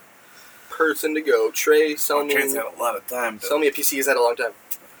 Final person to go. Trey, sell me... Trey's got a lot of time, though. Sell me a PC. He's had a long time.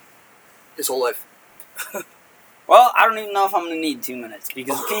 His whole life. Well, I don't even know if I'm going to need 2 minutes,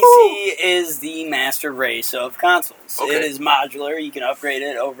 because PC is the master race of consoles. Okay. It is modular. You can upgrade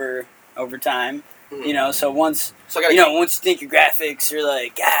it over time. Mm-hmm. So once you think your graphics are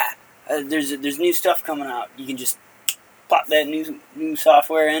like, there's new stuff coming out, you can just pop that new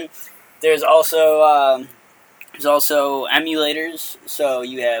software in. There's also emulators, so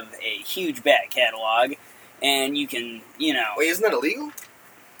you have a huge back catalog, and you can, Wait, isn't that illegal?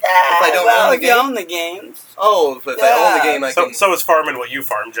 If I don't own the game? own the games. Oh, if I own the game, I can... So is farming what you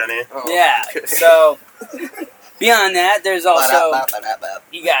farm, Jenny. Oh, Yeah, okay. so beyond that, there's also, Ba-da-ba-ba-da-ba.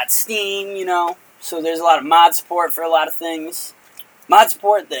 you got Steam, so there's a lot of mod support for a lot of things. Mod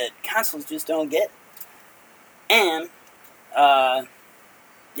support that consoles just don't get. And,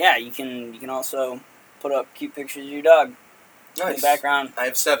 you can also put up cute pictures of your dog in the background. I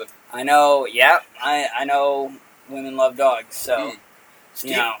have 7. I know, I know women love dogs, so,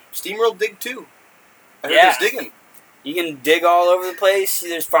 SteamWorld Dig 2. I heard Yeah. there's digging. You can dig all over the place.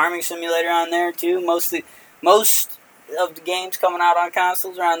 There's Farming Simulator on there, too. Most of the games coming out on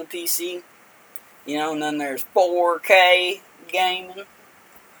consoles are on the PC. And then there's 4K gaming,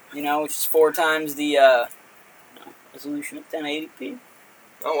 which is 4 times the resolution of 1080p.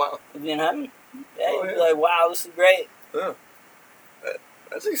 Oh, wow. If you're in heaven, Oh, you'd be yeah. like, wow, this is great. Yeah.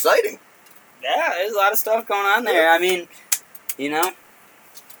 That's exciting. Yeah, there's a lot of stuff going on there. I mean, you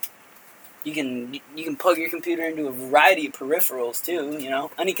can plug your computer into a variety of peripherals, too,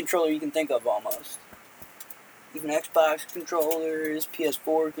 Any controller you can think of, almost. Even Xbox controllers,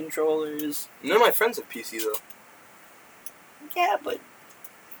 PS4 controllers. None of my friends have PC, though. Yeah, but...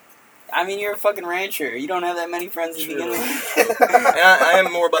 I mean, you're a fucking rancher. You don't have that many friends to begin with. And I am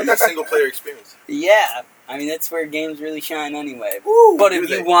more about that single-player experience. Yeah. I mean, that's where games really shine anyway. Woo, but if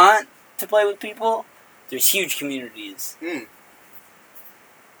you want to play with people, there's huge communities. There's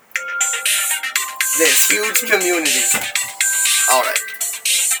huge communities. Alright.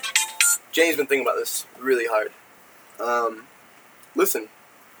 Jenny's been thinking about this really hard. Listen,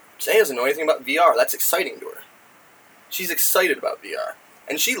 Jenny doesn't know anything about VR. That's exciting to her. She's excited about VR.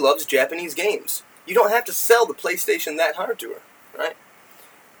 And she loves Japanese games. You don't have to sell the PlayStation that hard to her, right?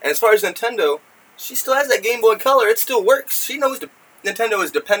 And as far as Nintendo, she still has that Game Boy Color. It still works. She knows Nintendo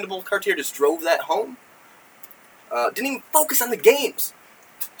is dependable. Cartier just drove that home. Didn't even focus on the games.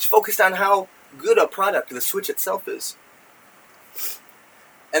 She focused on how good a product the Switch itself is.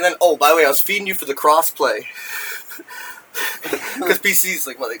 And then, by the way, I was feeding you for the crossplay. Because PC's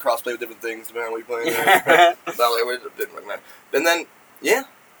like, they crossplay with different things depending on what you're playing. It didn't really matter. And then,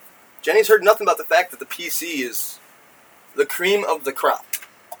 Jenny's heard nothing about the fact that the PC is the cream of the crop.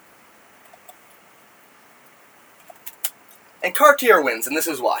 And Cartier wins, and this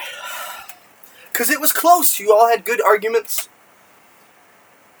is why. Because it was close. You all had good arguments.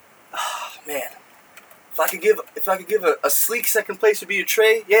 Oh, man. If I could give a sleek second place to be a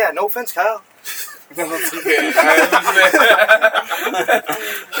Trey, no offense, Kyle. No, it's okay.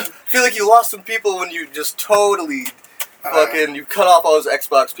 I feel like you lost some people when you just totally fucking you cut off all those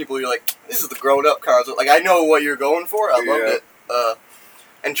Xbox people. You're like, this is the grown-up console. Like, I know what you're going for. I loved it.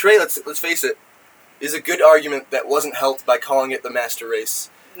 And Trey, let's face it, is a good argument that wasn't helped by calling it the Master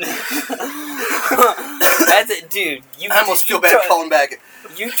Race. That's it, dude. I almost feel bad calling back.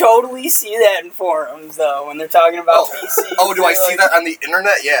 You totally see that in forums, though, when they're talking about PC. Oh, do I see that on the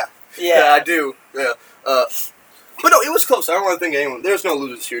internet? Yeah. Yeah, I do. Yeah. But no, it was close. I don't want to think anyone. There's no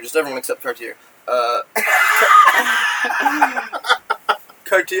losers here. Just everyone except Cartier.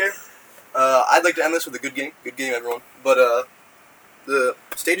 Cartier. I'd like to end this with a good game. Good game, everyone. But the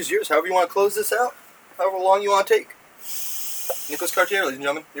stage is yours. However you want to close this out. However long you want to take. Nicholas Cartier, ladies and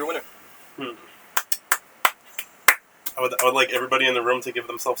gentlemen, your winner. I would like everybody in the room to give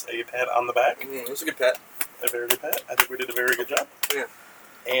themselves a pat on the back. It was a good pat. A very good pat. I think we did a very good job. Yeah.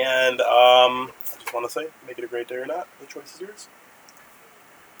 And I just want to say, make it a great day or not, the choice is yours.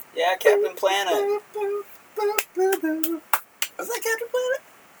 Yeah, Captain Planet. Was that Captain Planet?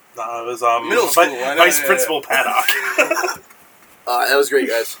 No, it was Middle school. Vice Principal Paddock. That was great,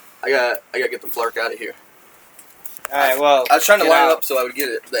 guys. I got to get the flark out of here. All right, well, I was trying to get line out. it up so I would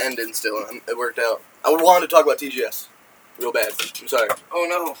get the end in still, and it worked out. I wanted to talk about TGS real bad. I'm sorry. Oh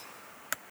no.